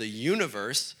finisher of the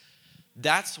universe.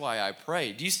 That's why I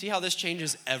pray. Do you see how this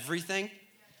changes everything?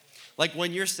 Like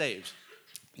when you're saved,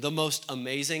 the most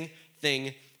amazing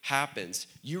thing happens.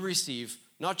 You receive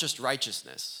not just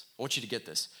righteousness. I want you to get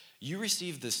this. You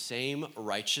receive the same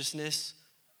righteousness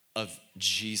of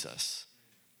Jesus.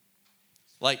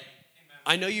 Like,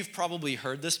 I know you've probably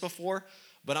heard this before,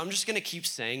 but I'm just gonna keep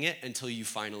saying it until you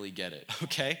finally get it,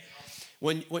 okay?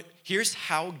 Here's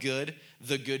how good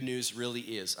the good news really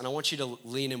is. And I want you to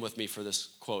lean in with me for this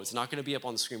quote. It's not gonna be up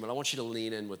on the screen, but I want you to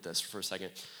lean in with this for a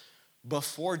second.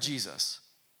 Before Jesus,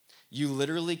 you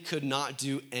literally could not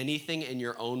do anything in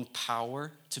your own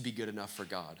power to be good enough for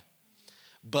God.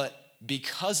 But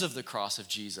because of the cross of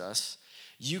Jesus,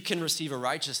 you can receive a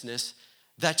righteousness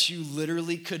that you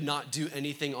literally could not do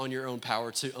anything on your own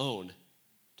power to own.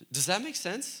 Does that make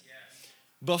sense? Yes.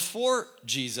 Before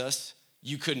Jesus,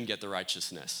 you couldn't get the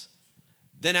righteousness.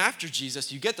 Then after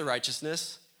Jesus, you get the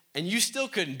righteousness, and you still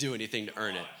couldn't do anything to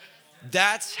earn it.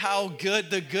 That's how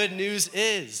good the good news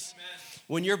is.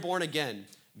 When you're born again,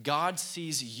 God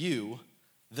sees you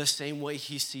the same way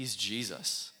he sees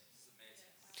Jesus.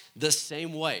 The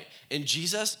same way. And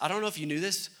Jesus, I don't know if you knew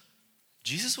this,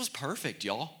 Jesus was perfect,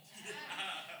 y'all.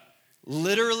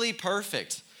 Literally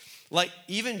perfect. Like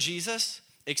even Jesus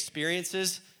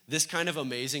experiences this kind of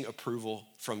amazing approval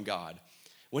from God.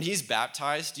 When he's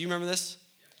baptized, do you remember this?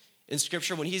 In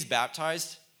scripture, when he's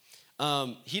baptized,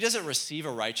 he doesn't receive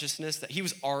a righteousness that he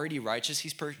was already righteous.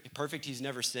 He's perfect. He's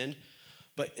never sinned.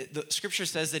 But the scripture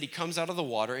says that he comes out of the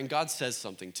water and God says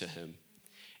something to him.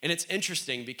 And it's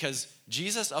interesting because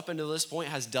Jesus up until this point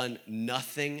has done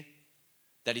nothing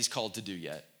that he's called to do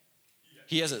yet.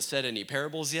 He hasn't said any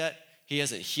parables yet. He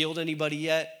hasn't healed anybody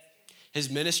yet. His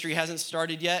ministry hasn't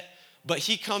started yet. But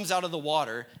he comes out of the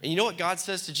water. And you know what God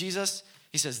says to Jesus?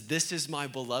 He says, "This is my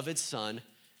beloved son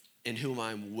in whom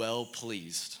I'm well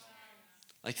pleased."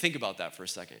 Like, think about that for a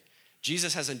second.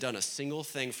 Jesus hasn't done a single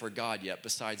thing for God yet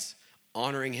besides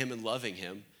honoring him and loving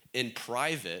him in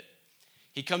private.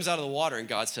 He comes out of the water and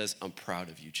God says, "I'm proud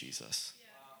of you, Jesus."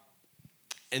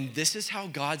 And this is how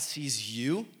God sees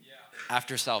you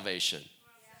after salvation.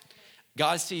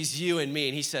 God sees you and me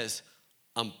and he says,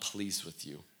 "I'm pleased with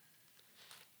you."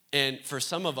 And for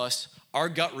some of us, our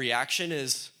gut reaction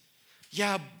is,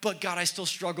 "Yeah, but God, I still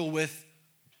struggle with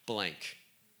blank."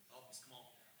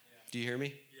 Do you hear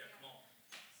me?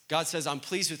 God says, "I'm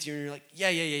pleased with you." And you're like,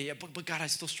 yeah. But God, I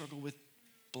still struggle with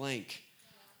blank.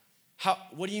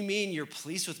 What do you mean you're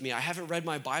pleased with me? I haven't read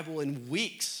my Bible in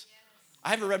weeks.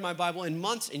 I haven't read my Bible in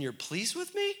months, and you're pleased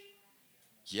with me?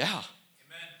 Yeah.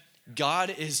 Amen. God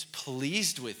is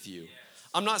pleased with you. Yes.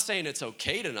 I'm not saying it's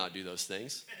okay to not do those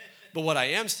things, but what I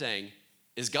am saying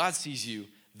is God sees you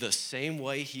the same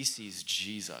way he sees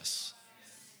Jesus.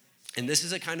 And this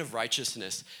is a kind of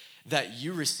righteousness that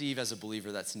you receive as a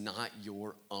believer that's not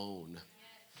your own.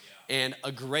 And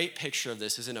a great picture of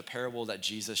this is in a parable that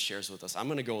Jesus shares with us. I'm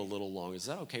gonna go a little long. Is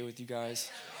that okay with you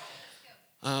guys?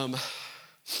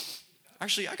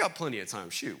 Actually, I got plenty of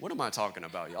time. Shoot, what am I talking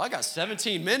about, y'all? I got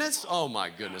 17 minutes? Oh my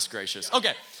goodness gracious.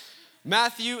 Okay,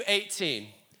 Matthew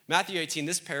 18. Matthew 18,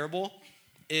 this parable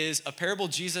is a parable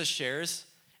Jesus shares,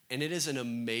 and it is an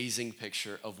amazing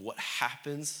picture of what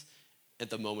happens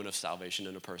at the moment of salvation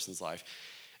in a person's life.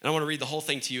 And I want to read the whole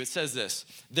thing to you. It says this: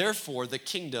 "Therefore, the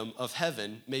kingdom of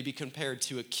heaven may be compared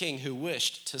to a king who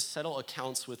wished to settle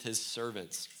accounts with his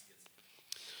servants.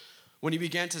 When he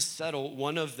began to settle,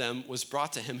 one of them was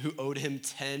brought to him who owed him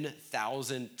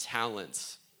 10,000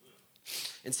 talents.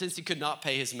 And since he could not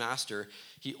pay his master,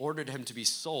 he ordered him to be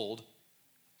sold.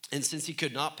 And since he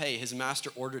could not pay, his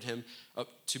master ordered him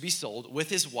to be sold with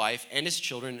his wife and his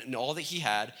children and all that he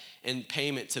had, and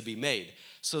payment to be made.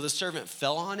 So the servant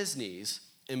fell on his knees,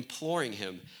 imploring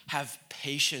him, 'Have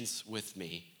patience with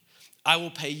me. I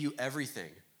will pay you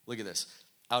everything.' Look at this.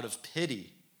 Out of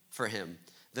pity for him,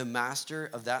 the master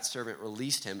of that servant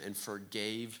released him and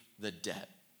forgave the debt.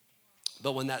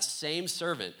 But when that same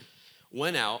servant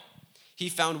went out, he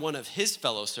found one of his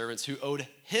fellow servants who owed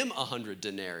him 100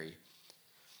 denarii.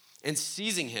 And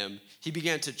seizing him, he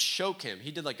began to choke him."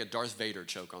 He did like a Darth Vader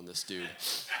choke on this dude.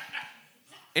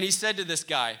 "And he said to this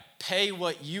guy, 'Pay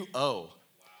what you owe.'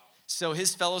 So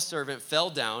his fellow servant fell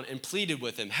down and pleaded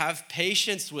with him, 'Have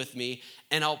patience with me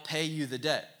and I'll pay you the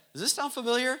debt.'" Does this sound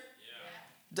familiar?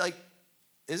 Yeah. Like,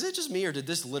 is it just me or did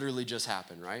this literally just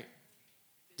happen, right?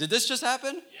 Did this just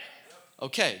happen? Yeah.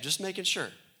 Okay, just making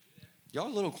sure. Y'all are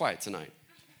a little quiet tonight.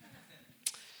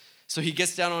 So he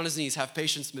gets down on his knees, "Have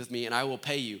patience with me and I will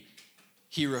pay you."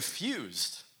 He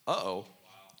refused,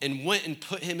 and went and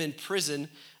put him in prison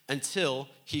until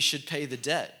he should pay the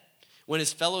debt. When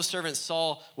his fellow servants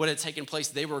saw what had taken place,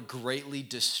 they were greatly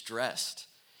distressed,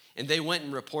 and they went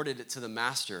and reported it to the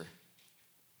master.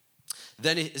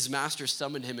 Then his master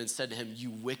summoned him and said to him,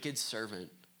 "You wicked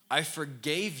servant, I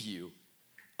forgave you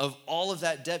of all of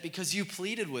that debt because you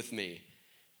pleaded with me.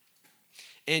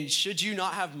 And should you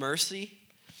not have mercy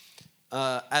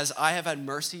as I have had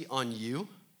mercy on you?"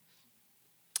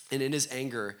 And in his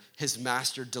anger, his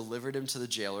master delivered him to the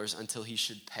jailers until he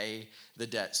should pay the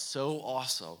debt. "So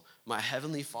also my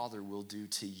heavenly Father will do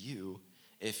to you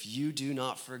if you do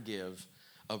not forgive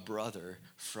a brother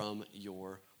from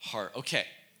your heart." Okay,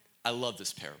 I love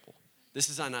this parable. This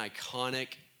is an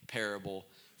iconic parable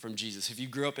from Jesus. If you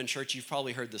grew up in church, you've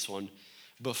probably heard this one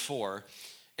before.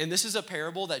 And this is a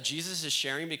parable that Jesus is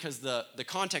sharing because the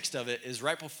context of it is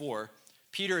right before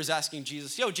Peter is asking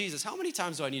Jesus, "Yo, Jesus, how many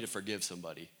times do I need to forgive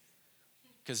somebody?"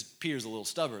 Because Peter's a little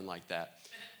stubborn like that.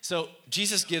 So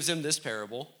Jesus gives him this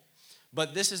parable,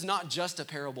 but this is not just a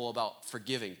parable about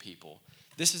forgiving people.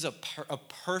 This is a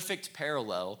perfect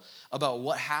parallel about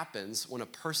what happens when a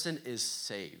person is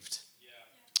saved,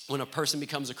 when a person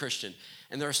becomes a Christian.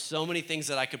 And there are so many things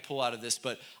that I could pull out of this,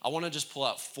 but I want to just pull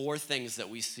out 4 things that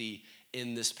we see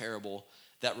in this parable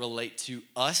that relate to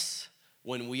us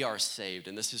when we are saved.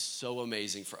 And this is so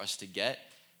amazing for us to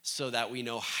get so that we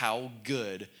know how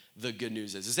good the good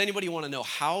news is. Does anybody want to know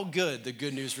how good the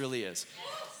good news really is?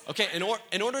 Okay, in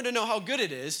order to know how good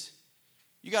it is,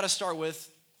 you got to start with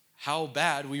how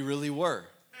bad we really were.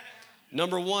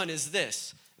 Number 1 is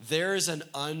this: there's an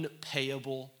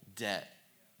unpayable debt.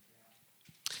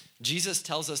 Jesus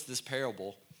tells us this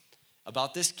parable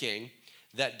about this king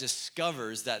that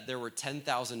discovers that there were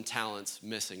 10,000 talents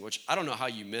missing, which I don't know how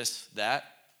you miss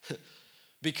that,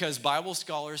 because Bible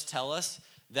scholars tell us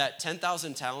that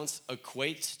 10,000 talents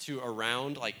equates to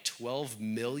around like 12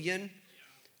 million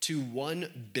to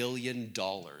 $1 billion.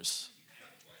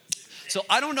 So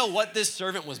I don't know what this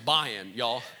servant was buying,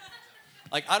 y'all.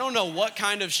 Like, I don't know what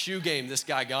kind of shoe game this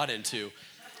guy got into.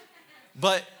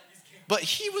 But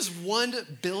he was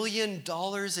 $1 billion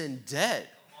in debt.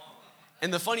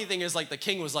 And the funny thing is, like, the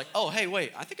king was like, oh, hey,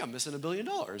 wait, I think I'm missing $1 billion.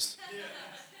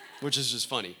 Which is just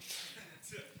funny.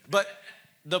 But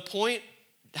the point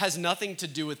has nothing to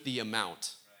do with the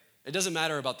amount. It doesn't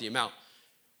matter about the amount.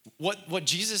 What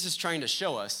Jesus is trying to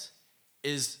show us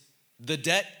is the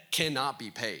debt cannot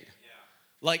be paid.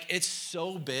 Like, it's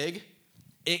so big,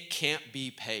 it can't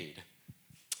be paid.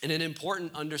 And an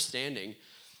important understanding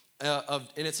and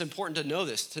it's important to know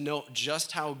this, to know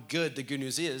just how good the good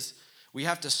news is. We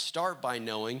have to start by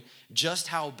knowing just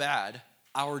how bad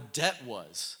our debt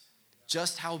was,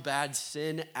 just how bad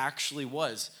sin actually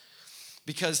was.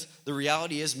 Because the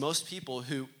reality is most people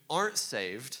who aren't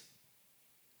saved,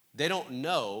 they don't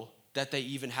know that they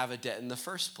even have a debt in the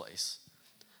first place.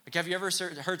 Like, have you ever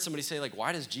heard somebody say, like,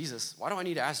 why do I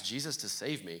need to ask Jesus to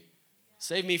save me?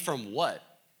 Save me from what?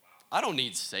 I don't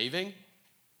need saving.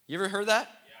 You ever heard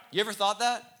that? You ever thought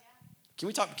that?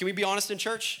 Can we be honest in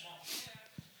church?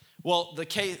 Well,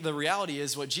 the reality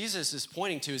is what Jesus is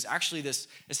pointing to is actually this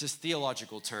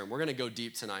theological term. We're going to go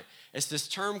deep tonight. It's this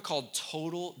term called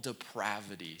total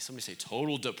depravity. Somebody say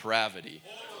total depravity.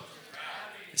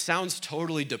 It sounds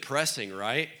totally depressing,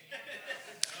 right?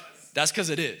 That's because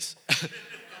it is.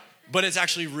 But it's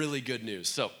actually really good news.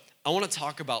 So I want to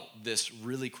talk about this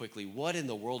really quickly. What in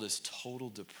the world is total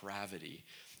depravity?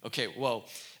 Okay, well,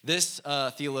 this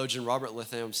theologian, Robert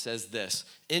Litham, says this.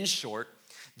 In short,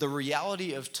 the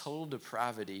reality of total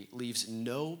depravity leaves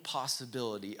no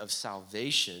possibility of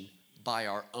salvation by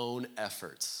our own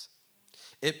efforts.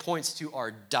 It points to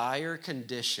our dire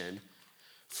condition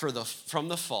from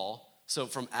the fall, so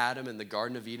from Adam and the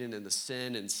Garden of Eden and the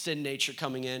sin nature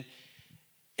coming in,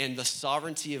 and the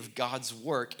sovereignty of God's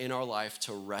work in our life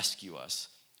to rescue us.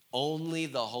 Only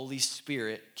the Holy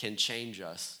Spirit can change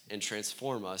us and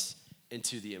transform us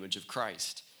into the image of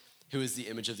Christ, who is the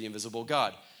image of the invisible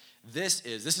God. This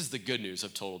is the good news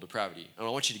of total depravity. And I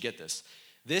want you to get this.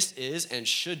 This is and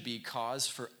should be cause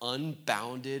for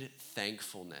unbounded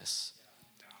thankfulness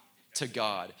to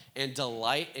God and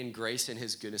delight and grace in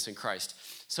his goodness in Christ.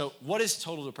 So what is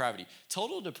total depravity?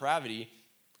 Total depravity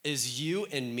is you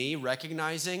and me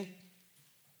recognizing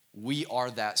we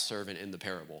are that servant in the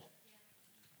parable.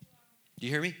 Do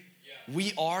you hear me? Yeah.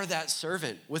 We are that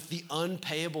servant with the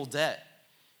unpayable debt.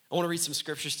 I want to read some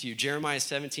scriptures to you. Jeremiah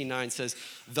 17:9 says,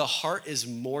 the heart is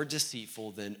more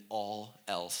deceitful than all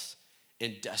else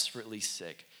and desperately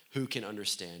sick. Who can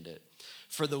understand it?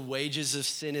 For the wages of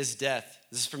sin is death.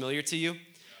 Is this familiar to you? Yeah.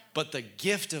 But the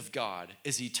gift of God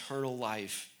is eternal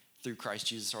life through Christ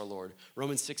Jesus our Lord.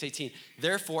 Romans 6:18.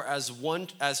 Therefore, as one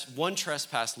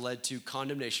trespass led to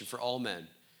condemnation for all men,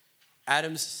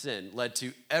 Adam's sin led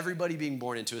to everybody being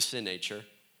born into a sin nature.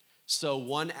 So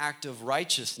one act of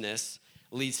righteousness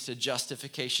leads to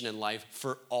justification in life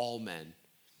for all men.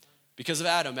 Because of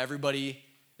Adam, everybody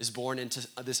is born into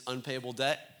this unpayable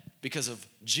debt. Because of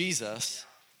Jesus,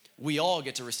 we all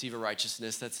get to receive a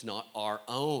righteousness that's not our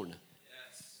own.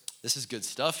 Yes. This is good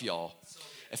stuff, y'all. So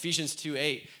Ephesians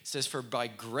 2:8 says, for by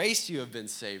grace you have been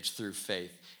saved through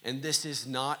faith. And this is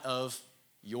not of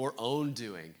your own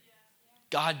doing.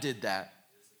 God did that.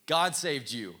 God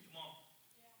saved you.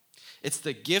 It's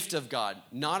the gift of God,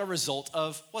 not a result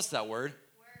of, what's that word?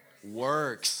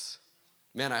 Works.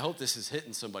 Man, I hope this is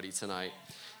hitting somebody tonight.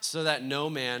 So that no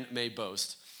man may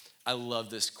boast. I love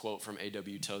this quote from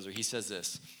A.W. Tozer. He says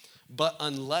this, but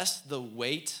unless the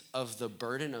weight of the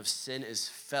burden of sin is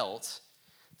felt,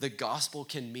 the gospel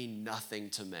can mean nothing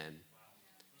to men.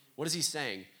 What is he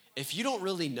saying? If you don't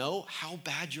really know how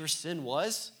bad your sin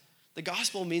was, the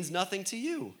gospel means nothing to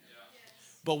you.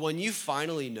 But when you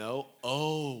finally know,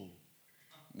 oh,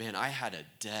 man, I had a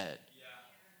debt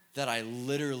that I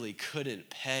literally couldn't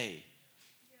pay,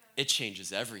 it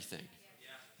changes everything.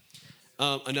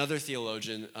 Another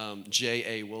theologian,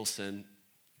 J.A. Wilson,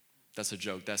 that's a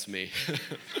joke, that's me.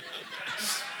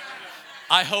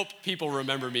 I hope people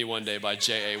remember me one day by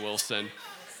J.A. Wilson.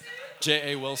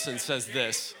 J.A. Wilson says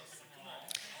this,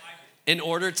 in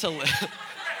order to live,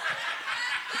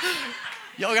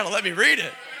 y'all gotta let me read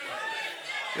it.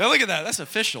 Yeah, look at that, that's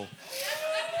official.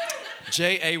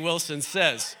 J.A. Wilson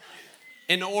says,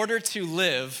 in order to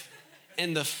live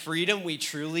in the freedom we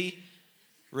truly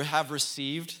have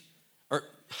received, or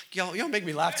y'all make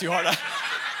me laugh too hard.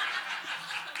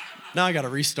 Now I gotta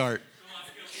restart.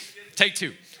 Take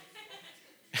two.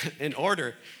 In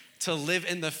order to live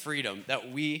in the freedom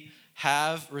that we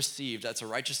have received, that's a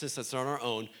righteousness that's not our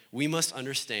own, we must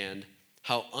understand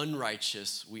how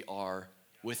unrighteous we are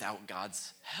without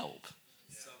God's help.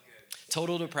 So good.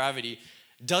 Total depravity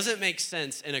doesn't make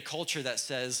sense in a culture that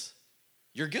says,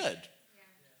 you're good. Yeah.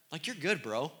 Like, you're good,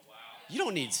 bro. Wow. You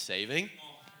don't need saving.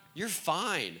 You're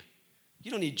fine.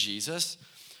 You don't need Jesus.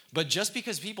 But just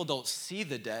because people don't see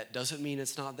the debt doesn't mean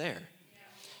it's not there. Yeah.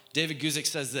 David Guzik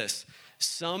says this,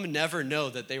 some never know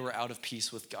that they were out of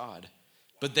peace with God,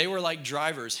 but they were like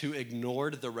drivers who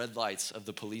ignored the red lights of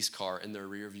the police car in their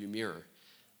rearview mirror.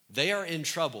 They are in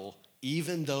trouble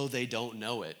even though they don't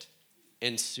know it,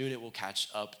 and soon it will catch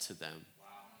up to them. Wow.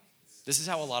 This is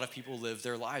how a lot of people live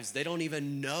their lives. They don't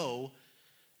even know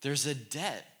there's a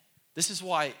debt. This is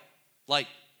why,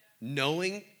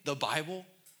 knowing the Bible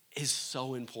is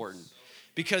so important.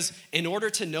 Because in order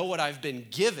to know what I've been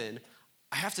given,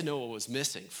 I have to know what was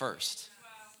missing first,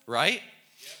 right?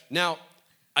 Now,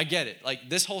 I get it.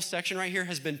 This whole section right here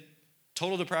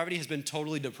total depravity has been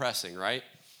totally depressing, right?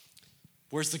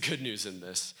 Where's the good news in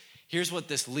this? Here's what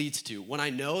this leads to. When I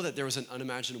know that there was an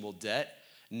unimaginable debt,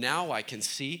 now I can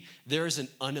see there is an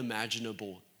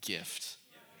unimaginable gift.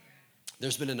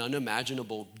 There's been an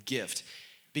unimaginable gift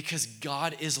because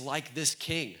God is like this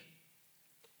king.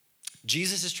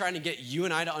 Jesus is trying to get you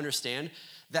and I to understand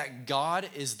that God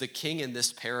is the king in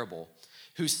this parable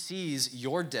who sees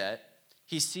your debt,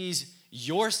 he sees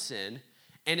your sin,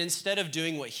 and instead of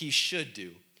doing what he should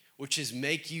do, which is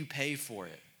make you pay for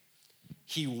it,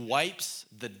 he wipes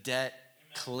the debt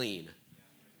clean.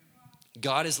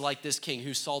 God is like this king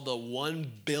who saw the $1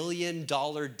 billion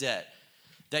debt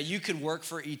that you could work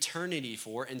for eternity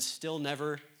for and still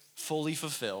never fully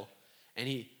fulfill, and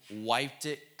he wiped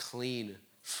it clean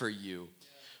for you.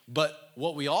 But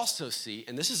what we also see,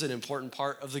 and this is an important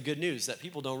part of the good news that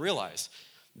people don't realize,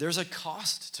 there's a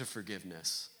cost to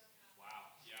forgiveness. Wow.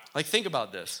 Yeah. Think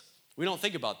about this. We don't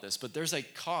think about this, but there's a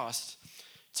cost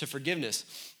to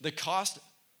forgiveness. The cost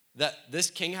that this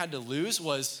king had to lose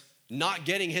was not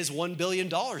getting his $1 billion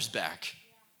back.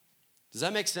 Does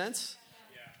that make sense?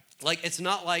 Yeah. It's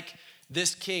not like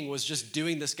this king was just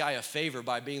doing this guy a favor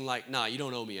by being like, nah, you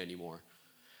don't owe me anymore.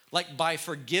 By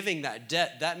forgiving that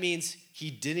debt, that means he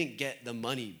didn't get the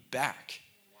money back.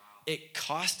 Wow. It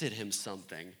costed him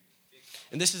something.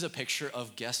 And this is a picture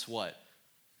of, guess what?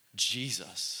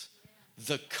 Jesus.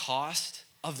 The cost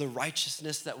of the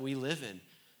righteousness that we live in.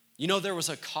 There was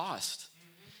a cost.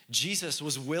 Jesus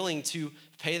was willing to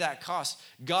pay that cost.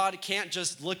 God can't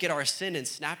just look at our sin and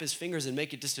snap his fingers and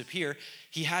make it disappear.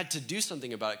 He had to do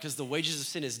something about it because the wages of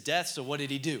sin is death. So what did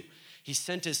he do? He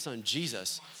sent his son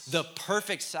Jesus, the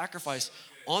perfect sacrifice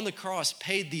on the cross,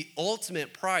 paid the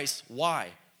ultimate price. Why?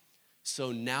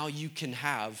 So now you can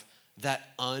have that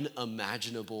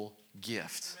unimaginable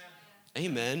gift.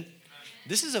 Amen.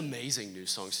 This is amazing, New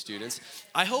Song students.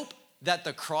 I hope that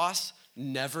the cross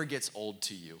never gets old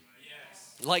to you.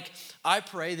 I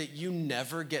pray that you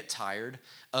never get tired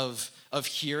of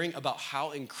hearing about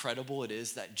how incredible it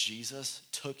is that Jesus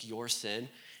took your sin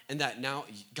and that now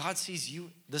God sees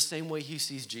you the same way he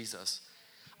sees Jesus.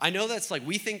 I know that's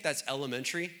we think that's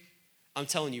elementary. I'm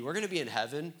telling you, we're going to be in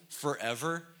heaven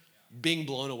forever being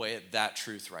blown away at that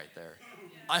truth right there.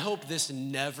 I hope this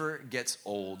never gets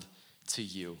old to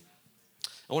you.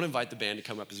 I want to invite the band to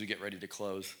come up as we get ready to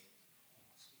close.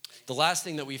 The last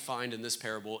thing that we find in this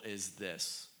parable is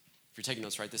this. If you're taking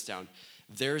notes, write this down.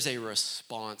 There's a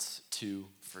response to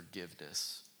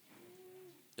forgiveness.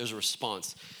 There's a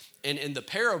response. And in the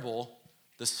parable,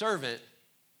 the servant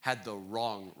had the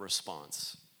wrong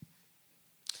response.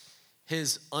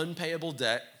 His unpayable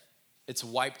debt, it's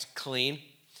wiped clean.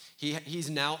 He's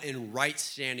now in right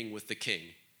standing with the king.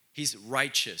 He's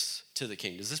righteous to the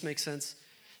king. Does this make sense?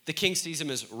 The king sees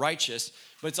him as righteous,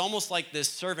 but it's almost like this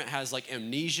servant has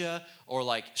amnesia or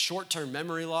short-term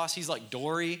memory loss. He's like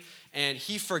Dory, and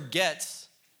he forgets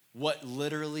what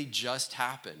literally just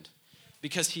happened.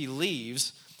 Because he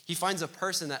leaves, he finds a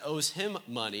person that owes him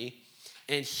money,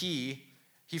 and he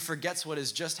forgets what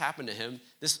has just happened to him.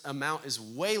 This amount is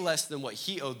way less than what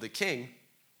he owed the king,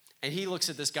 and he looks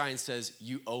at this guy and says,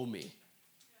 "You owe me."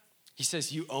 He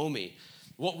says, "You owe me."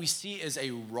 What we see is a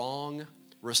wrong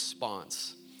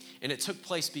response. And it took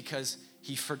place because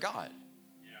he forgot.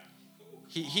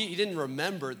 He didn't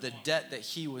remember the debt that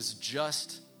he was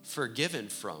just forgiven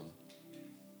from.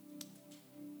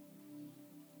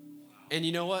 And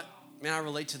you know what? Man, I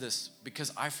relate to this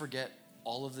because I forget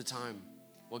all of the time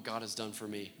what God has done for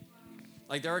me.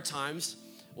 There are times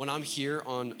when I'm here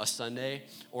on a Sunday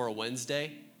or a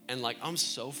Wednesday and I'm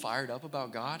so fired up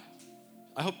about God.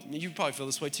 I hope you probably feel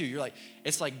this way too. You're like,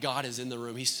 it's like God is in the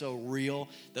room. He's so real.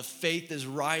 The faith is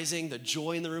rising. The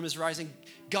joy in the room is rising.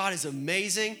 God is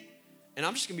amazing. And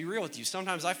I'm just gonna be real with you.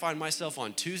 Sometimes I find myself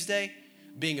on Tuesday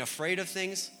being afraid of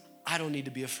things I don't need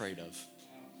to be afraid of.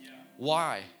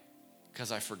 Why?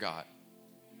 Because I forgot.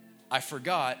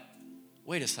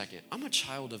 Wait a second, I'm a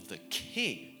child of the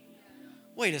King.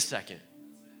 Wait a second,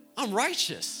 I'm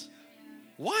righteous.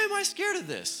 Why am I scared of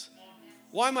this?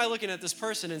 Why am I looking at this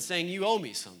person and saying, you owe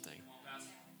me something?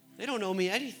 They don't owe me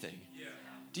anything.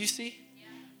 Do you see?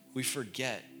 We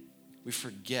forget.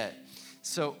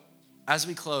 So as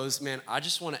we close, man, I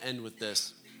just want to end with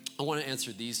this. I want to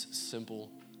answer these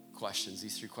simple questions,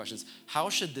 these 3 questions. How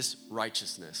should this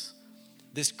righteousness,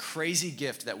 this crazy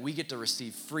gift that we get to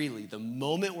receive freely the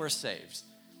moment we're saved,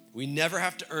 we never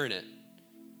have to earn it.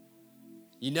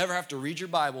 You never have to read your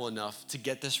Bible enough to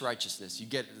get this righteousness. You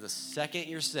get it the second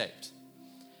you're saved.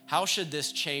 How should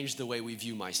this change the way we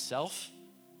view myself?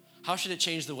 How should it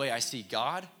change the way I see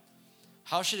God?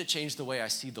 How should it change the way I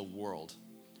see the world?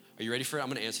 Are you ready for it? I'm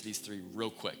going to answer these 3 real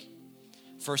quick.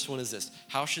 First one is this.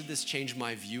 How should this change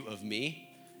my view of me?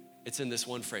 It's in this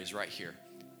one phrase right here.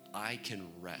 I can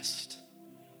rest.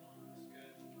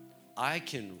 I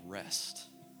can rest.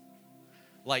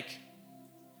 Like,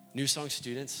 New Song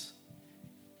students,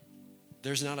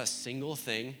 there's not a single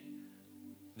thing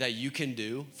that you can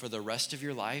do for the rest of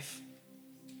your life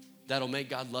that'll make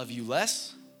God love you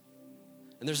less.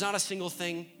 And there's not a single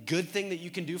good thing that you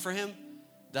can do for him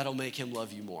that'll make him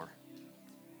love you more.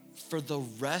 For the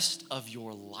rest of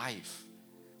your life.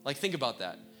 Like, think about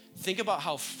that. Think about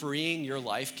how freeing your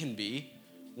life can be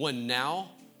when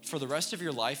now, for the rest of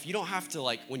your life, you don't have to,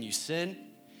 like, when you sin,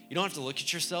 you don't have to look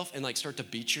at yourself and, like, start to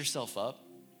beat yourself up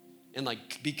and,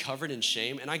 like, be covered in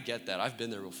shame. And I get that. I've been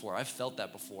there before. I've felt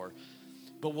that before.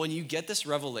 But when you get this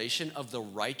revelation of the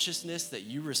righteousness that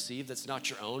you receive that's not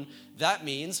your own, that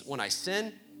means when I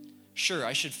sin, sure,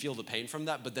 I should feel the pain from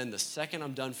that. But then the second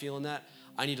I'm done feeling that,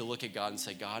 I need to look at God and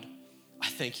say, God, I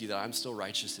thank you that I'm still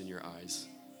righteous in your eyes.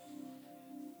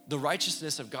 The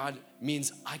righteousness of God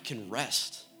means I can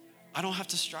rest. I don't have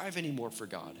to strive anymore for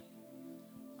God.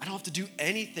 I don't have to do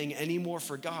anything anymore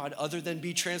for God other than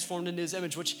be transformed into his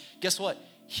image, which, guess what?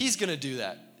 He's gonna do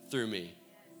that through me.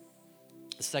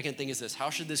 The second thing is this. How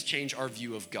should this change our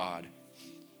view of God?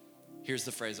 Here's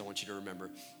the phrase I want you to remember.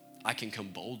 I can come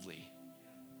boldly.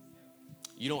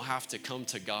 You don't have to come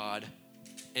to God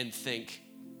and think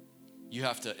you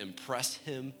have to impress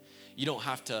him. You don't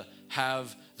have to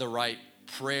have the right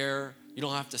prayer. You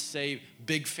don't have to say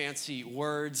big fancy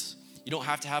words. You don't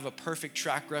have to have a perfect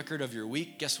track record of your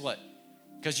week. Guess what?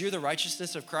 Because you're the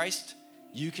righteousness of Christ,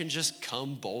 you can just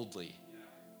come boldly.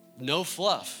 No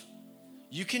fluff.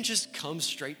 You can just come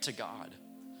straight to God.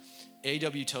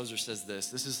 A.W. Tozer says this.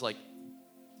 This is like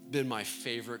been my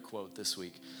favorite quote this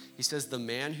week. He says, the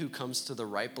man who comes to the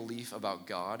right belief about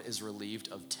God is relieved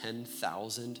of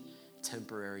 10,000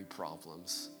 temporary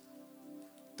problems.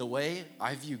 The way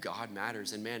I view God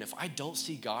matters. And man, if I don't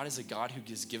see God as a God who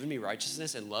has given me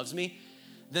righteousness and loves me,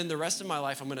 then the rest of my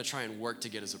life I'm going to try and work to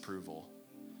get his approval.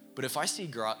 But if I see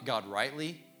God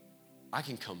rightly, I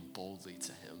can come boldly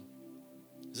to him.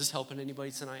 Is this helping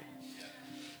anybody tonight? Yeah.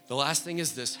 The last thing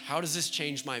is this. How does this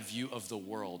change my view of the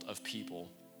world, of people?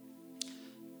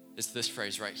 It's this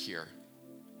phrase right here.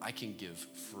 I can give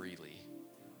freely.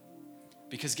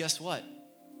 Because guess what?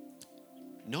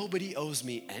 Nobody owes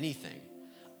me anything.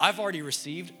 I've already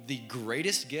received the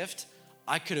greatest gift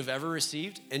I could have ever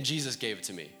received, and Jesus gave it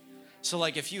to me. So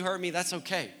like, if you hurt me, that's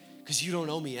okay, because you don't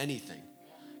owe me anything.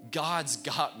 God's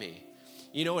got me.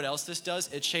 You know what else this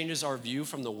does? It changes our view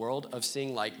from the world of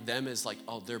seeing like them as like,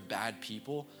 oh, they're bad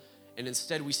people. And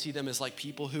instead we see them as like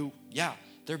people who, yeah,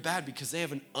 they're bad because they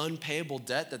have an unpayable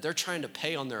debt that they're trying to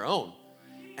pay on their own.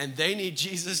 And they need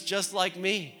Jesus just like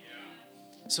me.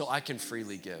 So I can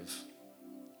freely give.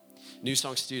 New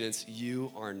Song students,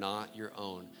 you are not your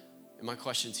own. And my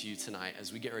question to you tonight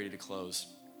as we get ready to close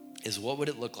is, what would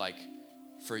it look like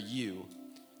for you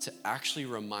to actually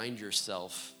remind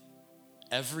yourself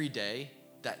every day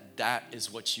that that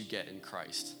is what you get in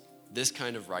Christ? This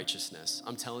kind of righteousness.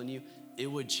 I'm telling you, it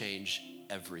would change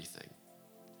everything.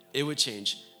 It would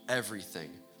change everything.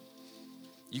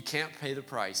 You can't pay the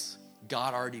price.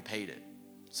 God already paid it.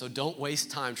 So don't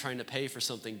waste time trying to pay for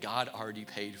something God already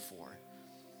paid for.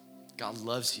 God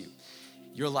loves you.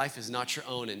 Your life is not your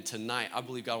own. And tonight, I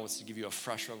believe God wants to give you a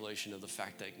fresh revelation of the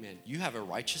fact that, man, you have a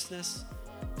righteousness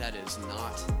that is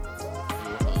not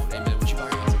your own. Amen. Would you bow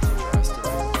your